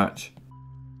for a patch.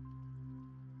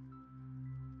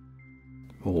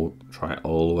 We'll try it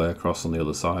all the way across on the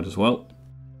other side as well.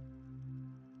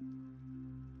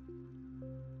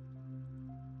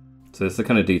 So it's the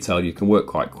kind of detail you can work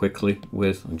quite quickly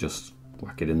with and just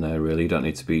whack it in there really. You don't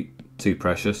need to be too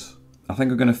precious. I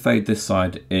think I'm going to fade this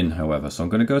side in, however. So I'm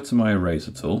going to go to my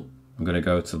eraser tool. I'm going to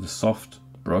go to the soft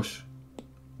brush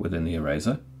within the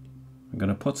eraser. I'm going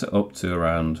to put it up to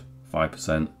around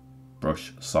 5%,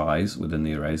 brush size within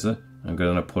the eraser. I'm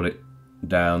going to put it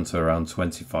down to around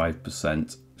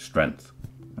 25% strength.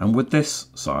 And with this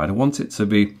side, I want it to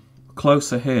be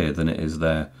closer here than it is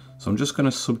there. So I'm just going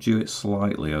to subdue it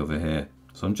slightly over here.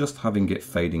 So I'm just having it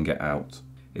fading it out.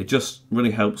 It just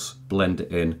really helps blend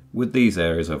it in with these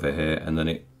areas over here, and then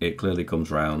it clearly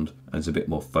comes round and is a bit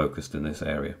more focused in this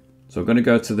area. So I'm going to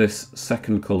go to this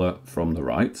second colour from the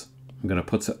right. I'm going to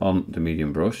put it on the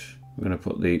medium brush. I'm going to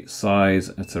put the size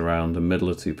at around the middle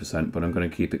of 2%, but I'm going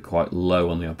to keep it quite low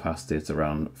on the opacity at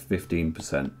around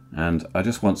 15%. And I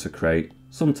just want to create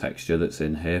some texture that's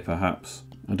in here perhaps.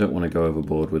 I don't want to go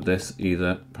overboard with this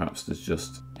either. Perhaps there's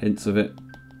just hints of it.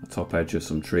 The top edge of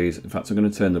some trees. In fact, I'm going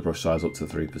to turn the brush size up to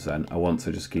 3%. I want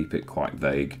to just keep it quite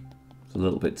vague. It's a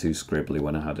little bit too scribbly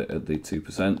when I had it at the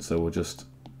 2%, so we'll just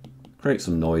create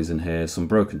some noise in here, some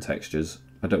broken textures.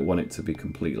 I don't want it to be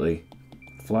completely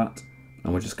flat.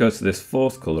 And we'll just go to this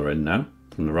fourth colour in now,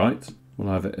 from the right.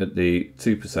 We'll have it at the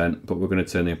 2%, but we're going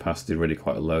to turn the opacity really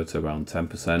quite low to around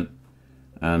 10%.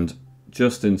 And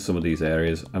just in some of these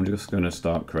areas, I'm just going to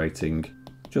start creating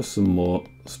just some more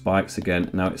spikes again.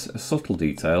 Now it's a subtle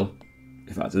detail.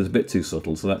 In fact, it's a bit too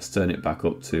subtle, so let's turn it back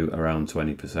up to around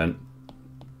 20%.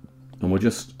 And we'll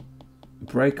just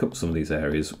break up some of these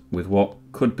areas with what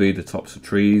could be the tops of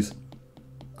trees,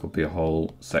 could be a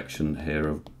whole section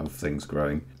here of things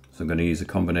growing. So I'm going to use a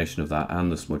combination of that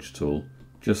and the smudge tool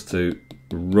just to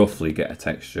roughly get a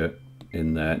texture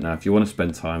in there. Now, if you want to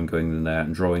spend time going in there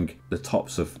and drawing the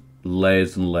tops of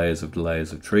layers and layers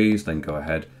of trees, then go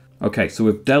ahead. Okay, so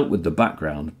we've dealt with the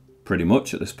background pretty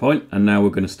much at this point, and now we're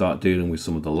going to start dealing with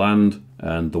some of the land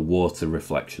and the water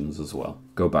reflections as well.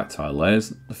 Go back to our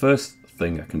layers. The first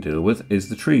thing I can deal with is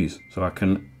the trees. So I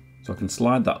can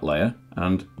slide that layer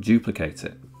and duplicate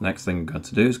it. Next thing I'm going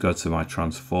to do is go to my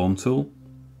transform tool.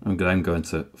 I'm then going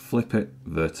to flip it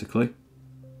vertically,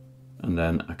 and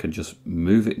then I can just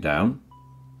move it down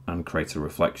and create a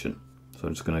reflection. So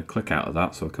I'm just going to click out of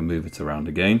that so I can move it around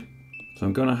again. So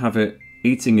I'm going to have it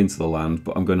eating into the land,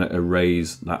 but I'm going to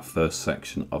erase that first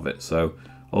section of it. So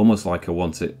almost like I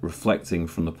want it reflecting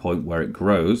from the point where it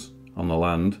grows on the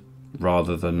land,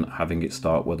 rather than having it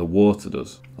start where the water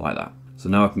does, like that. So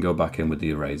now I can go back in with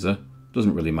the eraser.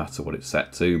 Doesn't really matter what it's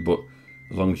set to, but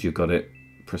as long as you've got it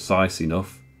precise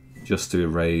enough just to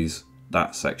erase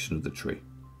that section of the tree.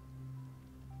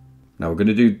 Now we're going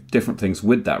to do different things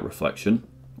with that reflection,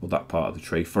 or that part of the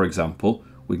tree. For example,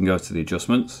 we can go to the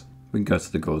adjustments, we can go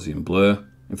to the Gaussian blur.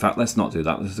 In fact, let's not do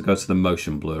that, let's go to the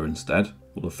motion blur instead.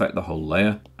 We'll affect the whole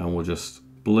layer, and we'll just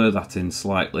blur that in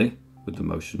slightly with the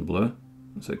motion blur.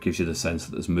 So it gives you the sense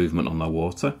that there's movement on the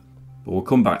water. But we'll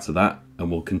come back to that,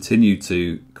 and we'll continue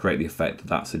to create the effect that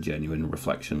that's a genuine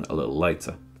reflection a little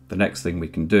later. The next thing we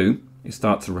can do is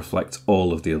start to reflect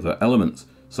all of the other elements.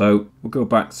 So we'll go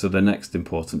back to the next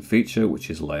important feature, which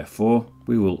is layer 4.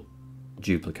 We will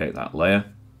duplicate that layer.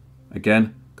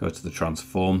 Again, go to the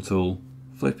transform tool,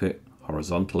 flip it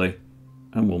horizontally,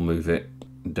 and we'll move it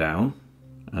down.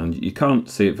 And you can't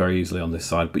see it very easily on this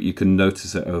side, but you can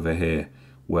notice it over here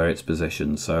where it's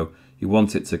positioned. So you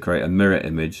want it to create a mirror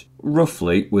image,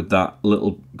 roughly with that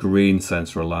little green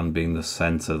centre of land being the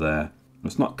centre there.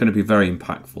 It's not going to be very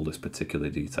impactful, this particular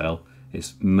detail.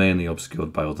 It's mainly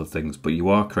obscured by other things, but you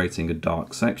are creating a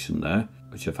dark section there,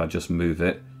 which if I just move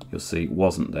it, you'll see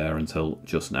wasn't there until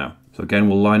just now. So again,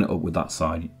 we'll line it up with that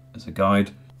side as a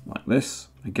guide, like this.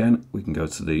 Again, we can go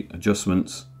to the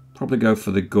adjustments, probably go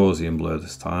for the Gaussian blur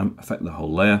this time, affect the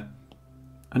whole layer,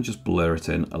 and just blur it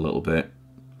in a little bit,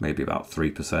 maybe about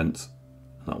 3%, and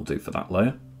that'll do for that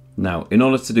layer. Now, in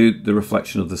order to do the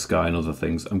reflection of the sky and other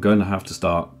things, I'm going to have to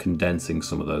start condensing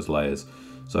some of those layers.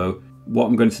 So what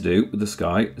I'm going to do with the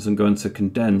sky is I'm going to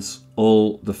condense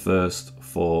all the first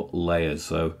 4 layers.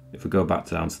 So if we go back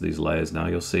down to these layers now,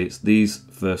 you'll see it's these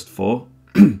first 4.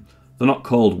 They're not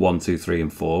called 1, 2, 3,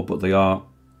 and 4, but they are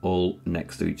all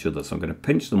next to each other. So I'm going to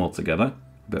pinch them all together.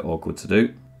 A bit awkward to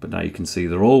do, but now you can see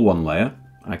they're all one layer.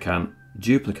 I can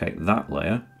duplicate that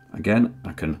layer. Again,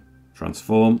 I can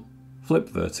transform, flip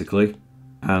vertically,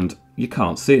 and you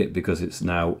can't see it because it's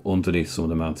now underneath some of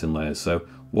the mountain layers. So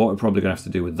what we're probably going to have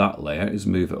to do with that layer is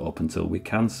move it up until we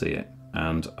can see it.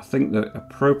 And I think the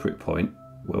appropriate point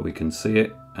where we can see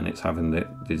it and it's having the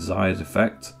desired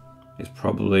effect is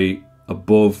probably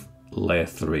above layer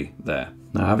 3 there.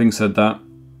 Now, having said that,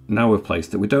 now we've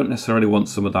placed it, we don't necessarily want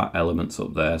some of that elements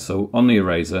up there. So on the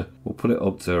eraser, we'll put it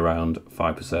up to around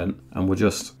 5%, and we'll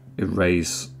just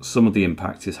erase some of the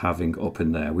impact it's having up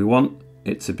in there. We want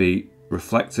it to be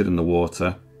reflected in the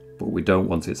water, but we don't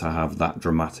want it to have that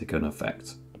dramatic an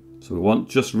effect. So we want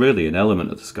just really an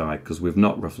element of the sky because we've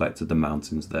not reflected the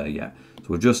mountains there yet. So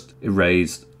we've just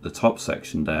erased the top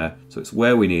section there, so it's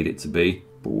where we need it to be,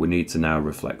 but we need to now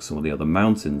reflect some of the other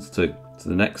mountains too. So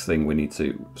the next thing we need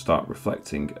to start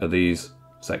reflecting are these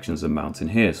sections of mountain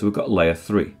here. So we've got layer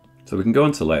 3. So we can go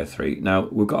into layer 3. Now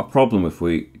we've got a problem if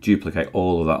we duplicate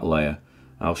all of that layer.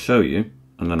 I'll show you,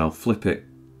 and then I'll flip it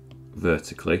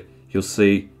vertically. You'll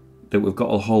see that we've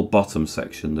got a whole bottom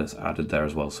section that's added there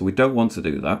as well. So we don't want to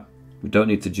do that. We don't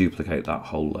need to duplicate that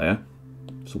whole layer.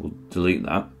 So we'll delete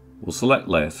that. We'll select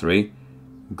layer 3,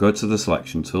 go to the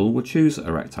selection tool, we'll choose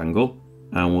a rectangle,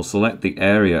 and we'll select the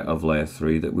area of layer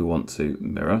 3 that we want to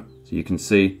mirror. So you can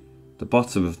see the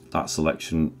bottom of that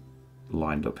selection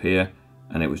lined up here,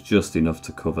 and it was just enough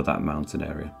to cover that mountain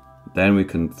area. Then we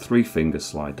can 3-finger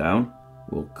slide down,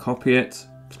 we'll copy it,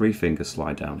 3-finger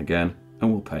slide down again,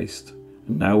 and we'll paste.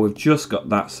 And now we've just got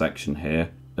that section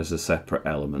here as a separate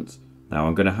element. Now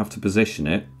I'm going to have to position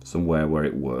it somewhere where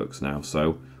it works now.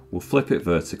 So we'll flip it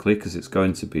vertically because it's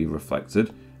going to be reflected,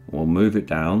 and we'll move it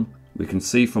down. We can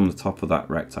see from the top of that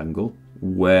rectangle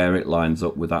where it lines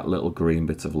up with that little green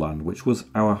bit of land, which was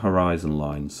our horizon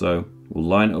line. So we'll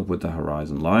line it up with the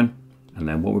horizon line, and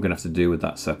then what we're going to have to do with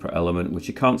that separate element, which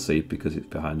you can't see because it's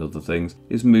behind other things,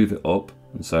 is move it up.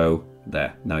 And so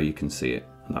there, now you can see it,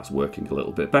 and that's working a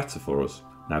little bit better for us.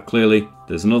 Now clearly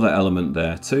there's another element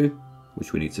there too,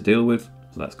 which we need to deal with.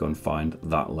 So let's go and find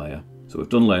that layer. So we've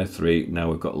done layer 3,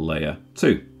 now we've got layer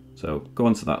 2. So go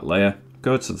onto that layer,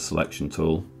 go to the selection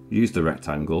tool, use the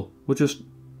rectangle. We'll just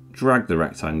drag the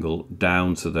rectangle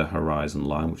down to the horizon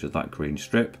line, which is that green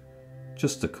strip,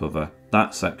 just to cover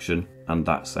that section and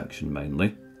that section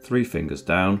mainly. 3 fingers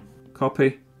down,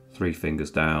 copy, 3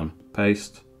 fingers down,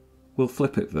 paste. We'll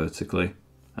flip it vertically.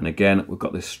 And again, we've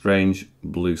got this strange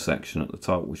blue section at the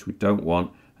top, which we don't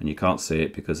want, and you can't see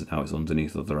it because now it's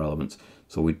underneath other elements.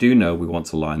 So we do know we want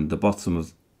to line the bottom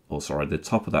of, the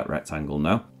top of that rectangle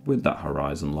now with that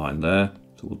horizon line there.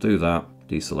 So we'll do that,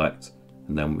 deselect,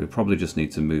 and then we probably just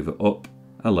need to move it up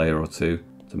a layer or 2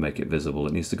 to make it visible.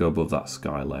 It needs to go above that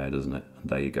sky layer, doesn't it? And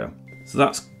there you go. So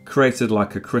that's created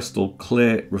like a crystal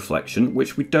clear reflection,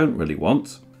 which we don't really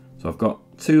want. So I've got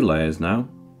 2 layers now.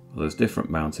 There's different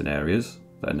mountain areas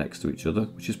that are next to each other,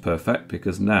 which is perfect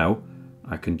because now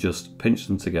I can just pinch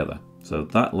them together. So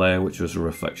that layer, which was a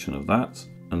reflection of that,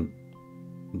 and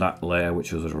that layer,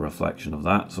 which was a reflection of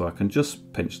that. So I can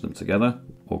just pinch them together.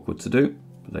 Awkward to do,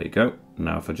 but there you go.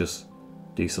 Now if I just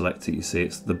deselect it, you see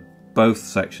it's both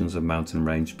sections of mountain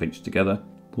range pinched together.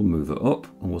 We'll move it up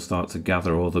and we'll start to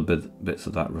gather all the bits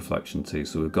of that reflection too.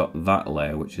 So we've got that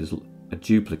layer, which is a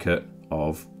duplicate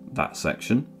of that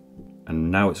section. And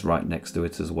now it's right next to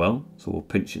it as well. So we'll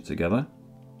pinch it together.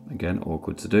 Again,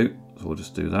 awkward to do. So we'll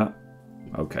just do that.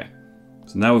 Okay.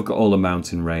 So now we've got all the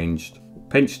mountain range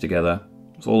pinched together.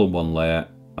 It's all in one layer.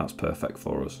 That's perfect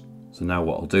for us. So now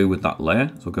what I'll do with that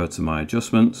layer is I'll go to my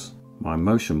adjustments, my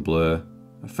motion blur,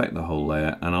 affect the whole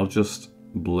layer, and I'll just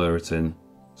blur it in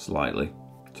slightly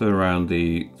to around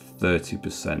the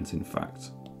 30% in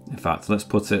fact. In fact, let's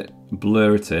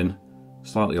blur it in,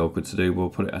 slightly awkward to do, we'll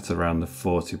put it at around the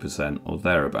 40% or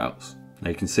thereabouts. Now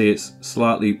you can see it's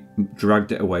slightly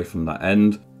dragged it away from that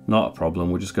end, not a problem.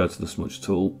 We'll just go to the smudge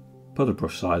tool, put the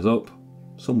brush size up,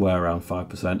 somewhere around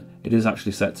 5%. It is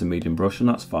actually set to medium brush and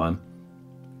that's fine.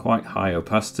 Quite high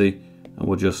opacity, and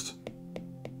we'll just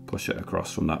push it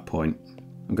across from that point.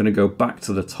 I'm going to go back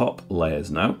to the top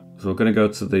layers now. So we're going to go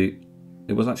to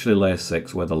it was actually layer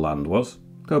 6 where the land was.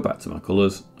 Go back to my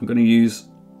colours. I'm going to use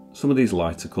some of these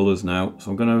lighter colours now.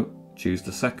 So I'm going to choose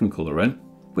the second colour in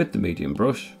with the medium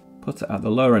brush, put it at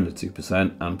the lower end of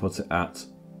 2% and put it at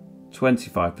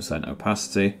 25%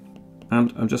 opacity.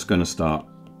 And I'm just going to start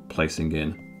placing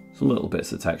in some little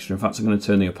bits of texture. In fact, I'm going to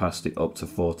turn the opacity up to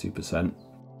 40%.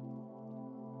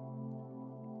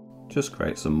 Just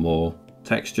create some more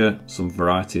texture, some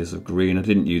varieties of green. I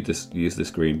didn't use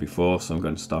this green before, so I'm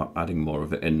going to start adding more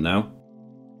of it in now.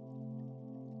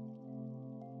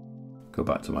 Go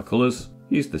back to my colours,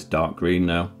 use this dark green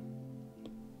now.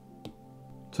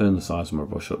 Turn the size of my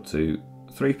brush up to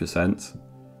 3%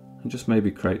 and just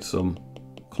maybe create some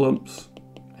clumps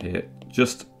here,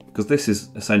 just because this is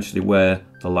essentially where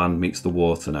the land meets the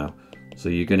water now. So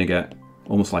you're going to get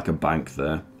almost like a bank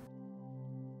there.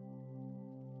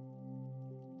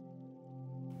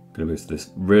 Going to move to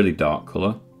this really dark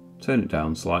colour, turn it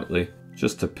down slightly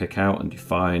just to pick out and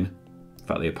define. In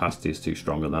fact, the opacity is too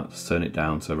strong on that. Let's turn it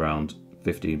down to around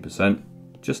 15%.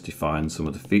 Just define some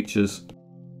of the features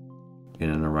in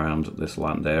and around this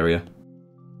land area.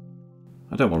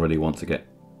 I don't really want to get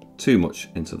too much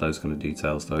into those kind of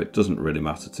details though. It doesn't really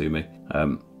matter to me,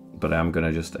 but I'm going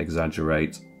to just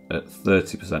exaggerate at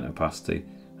 30% opacity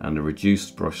and a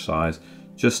reduced brush size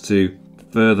just to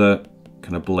further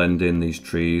kind of blend in these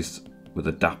trees with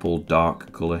a dappled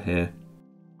dark colour here.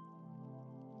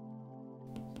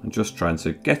 I'm just trying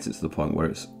to get it to the point where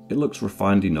it looks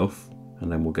refined enough,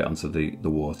 and then we'll get onto the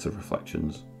water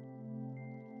reflections.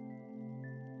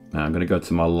 Now I'm going to go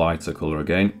to my lighter colour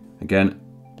again. Again,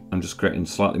 I'm just creating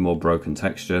slightly more broken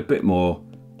texture, a bit more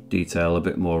detail, a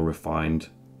bit more refined,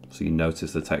 so you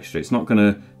notice the texture. It's not going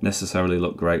to necessarily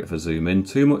look great if I zoom in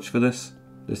too much for this.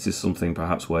 This is something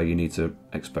perhaps where you need to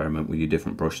experiment with your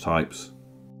different brush types.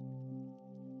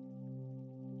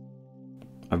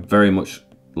 I very much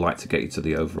like to get you to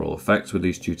the overall effect with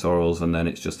these tutorials, and then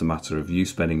it's just a matter of you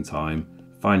spending time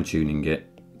fine-tuning it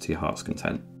to your heart's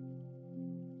content.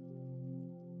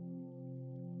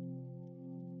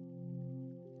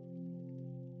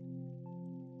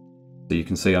 So you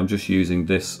can see I'm just using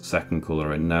this second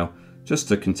colour in now, just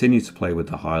to continue to play with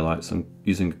the highlights. I'm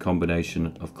using a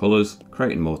combination of colours,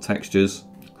 creating more textures,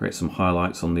 create some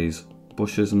highlights on these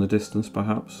bushes in the distance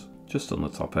perhaps, just on the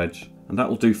top edge. And that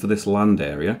will do for this land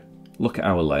area. Look at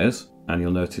our layers, and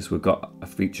you'll notice we've got a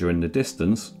feature in the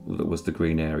distance that was the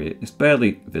green area. It's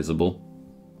barely visible,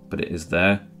 but it is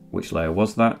there. Which layer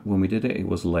was that when we did it? It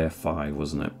was layer 5,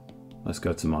 wasn't it? Let's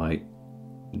go to my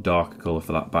dark colour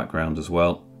for that background as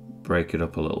well. Break it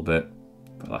up a little bit,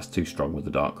 but that's too strong with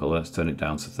the dark colour. Let's turn it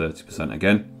down to 30%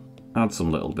 again. Add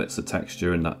some little bits of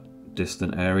texture in that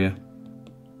distant area.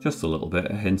 Just a little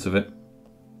bit, a hint of it.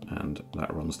 And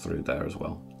that runs through there as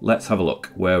well. Let's have a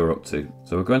look where we're up to.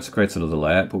 So we're going to create another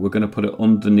layer, but we're going to put it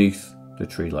underneath the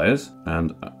tree layers.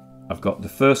 And I've got the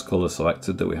first colour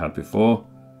selected that we had before.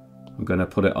 I'm going to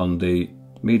put it on the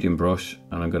medium brush,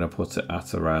 and I'm going to put it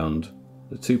at around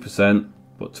the 2%,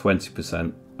 but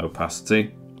 20%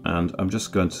 opacity. And I'm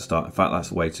just going to start, in fact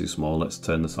that's way too small, let's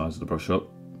turn the size of the brush up.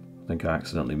 I think I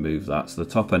accidentally moved that. So the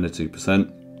top end of 2%,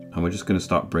 and we're just going to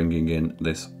start bringing in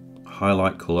this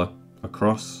highlight colour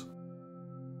across.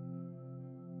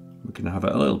 We can have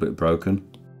it a little bit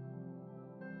broken.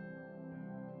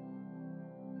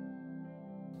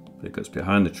 If it goes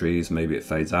behind the trees, maybe it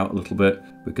fades out a little bit.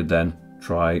 We could then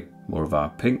try more of our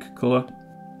pink colour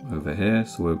over here.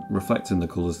 So we're reflecting the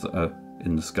colours that are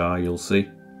in the sky, you'll see.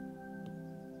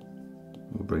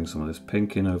 We'll bring some of this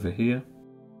pink in over here.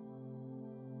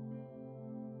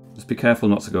 Just be careful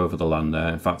not to go over the land there.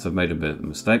 In fact, I've made a bit of a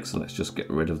mistake, so let's just get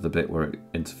rid of the bit where it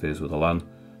interferes with the land.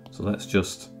 So let's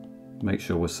just make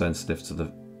sure we're sensitive to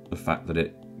the fact that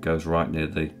it goes right near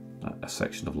a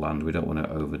section of land. We don't want to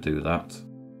overdo that.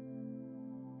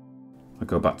 I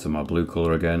go back to my blue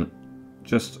colour again,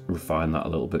 just refine that a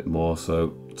little bit more. So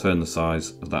turn the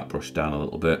size of that brush down a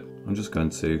little bit. I'm just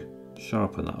going to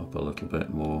sharpen that up a little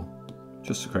bit more,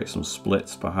 just to create some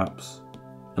splits perhaps.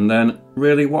 And then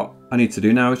really what I need to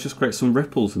do now is just create some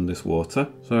ripples in this water.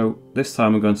 So this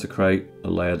time I'm going to create a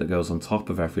layer that goes on top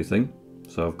of everything.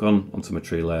 So I've gone onto my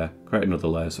tree layer, create another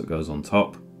layer so it goes on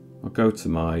top. I'll go to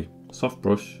my soft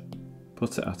brush,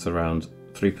 put it at around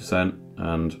 3%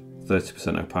 and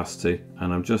 30% opacity,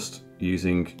 and I'm just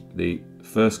using the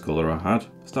first colour I had,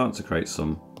 starting to create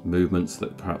some movements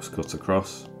that perhaps cut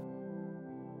across.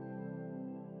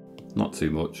 Not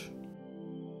too much.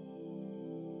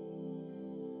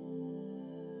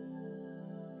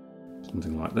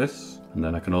 Something like this. And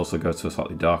then I can also go to a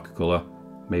slightly darker colour,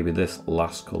 maybe this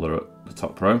last colour at the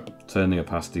top row. Turn the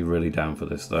opacity really down for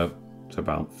this though, to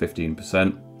about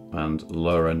 15% and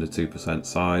lower end of 2%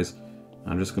 size.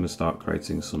 I'm just going to start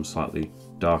creating some slightly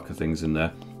darker things in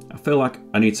there. I feel like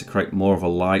I need to create more of a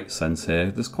light sense here.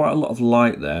 There's quite a lot of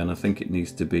light there, and I think it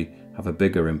needs to have a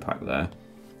bigger impact there.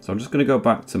 So I'm just going to go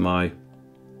back to my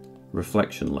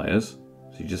reflection layers.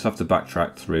 So you just have to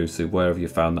backtrack through to wherever you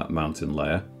found that mountain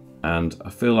layer. And I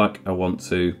feel like I want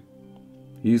to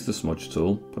use the smudge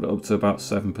tool, put it up to about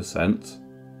 7%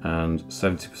 and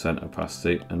 70%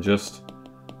 opacity, and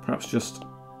perhaps just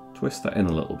twist that in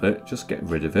a little bit, just get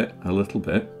rid of it a little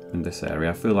bit in this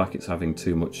area. I feel like it's having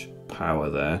too much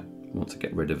power there. I want to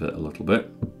get rid of it a little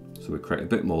bit. So we create a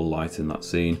bit more light in that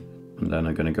scene. And then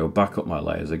I'm going to go back up my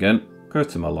layers again, go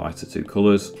to my lighter two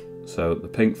colours. So the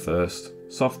pink first,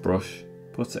 soft brush,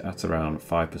 put it at around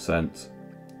 5%,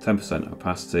 10%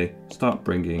 opacity, start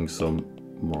bringing some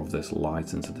more of this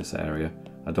light into this area.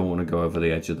 I don't want to go over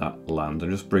the edge of that land.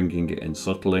 I'm just bringing it in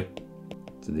subtly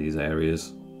to these areas,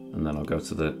 and then I'll go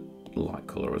to the light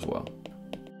colour as well.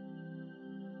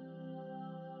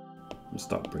 And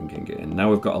start bringing it in.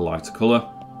 Now we've got a lighter colour,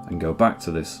 and go back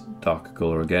to this darker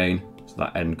colour again, so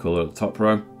that end colour at the top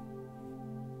row.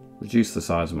 Reduce the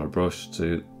size of my brush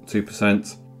to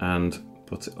 2% and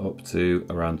put it up to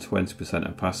around 20%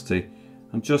 opacity,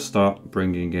 and just start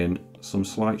bringing in some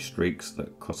slight streaks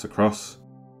that cut across.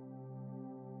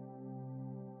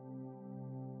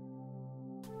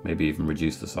 Maybe even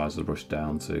reduce the size of the brush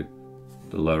down to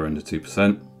the lower end of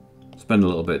 2%. Spend a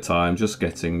little bit of time just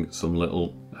getting some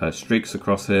little streaks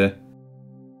across here.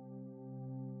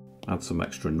 Add some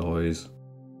extra noise.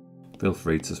 Feel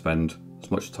free to spend as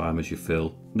much time as you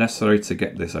feel necessary to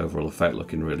get this overall effect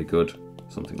looking really good,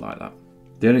 something like that.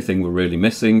 The only thing we're really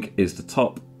missing is the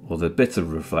top, or the bit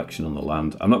of reflection on the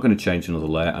land. I'm not going to change another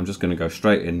layer, I'm just going to go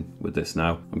straight in with this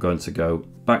now. I'm going to go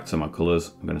back to my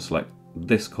colours, I'm going to select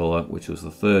this colour, which was the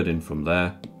third in from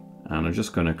there, and I'm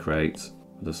just going to create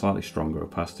with a slightly stronger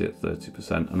opacity at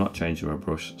 30%. I'm not changing my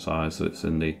brush size, so it's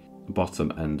in the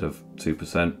bottom end of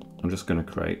 2%. I'm just going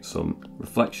to create some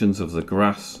reflections of the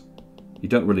grass. You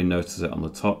don't really notice it on the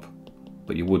top,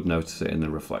 but you would notice it in the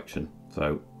reflection.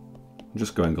 So I'm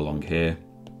just going along here,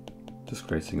 just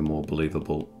creating a more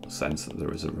believable sense that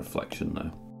there is a reflection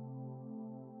there.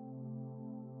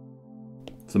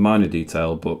 It's a minor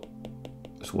detail, but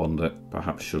it's one that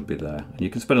perhaps should be there. And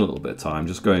you can spend a little bit of time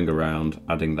just going around,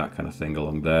 adding that kind of thing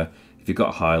along there. If you've got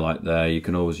a highlight there, you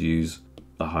can always use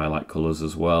the highlight colours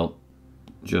as well,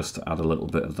 just to add a little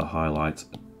bit of the highlight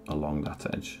along that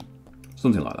edge.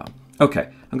 Something like that. Okay,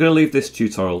 I'm going to leave this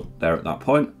tutorial there at that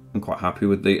point. I'm quite happy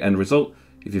with the end result.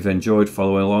 If you've enjoyed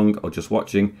following along or just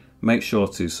watching, make sure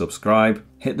to subscribe,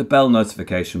 hit the bell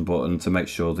notification button to make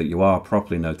sure that you are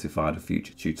properly notified of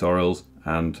future tutorials,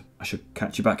 and I should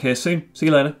catch you back here soon. See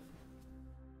you later.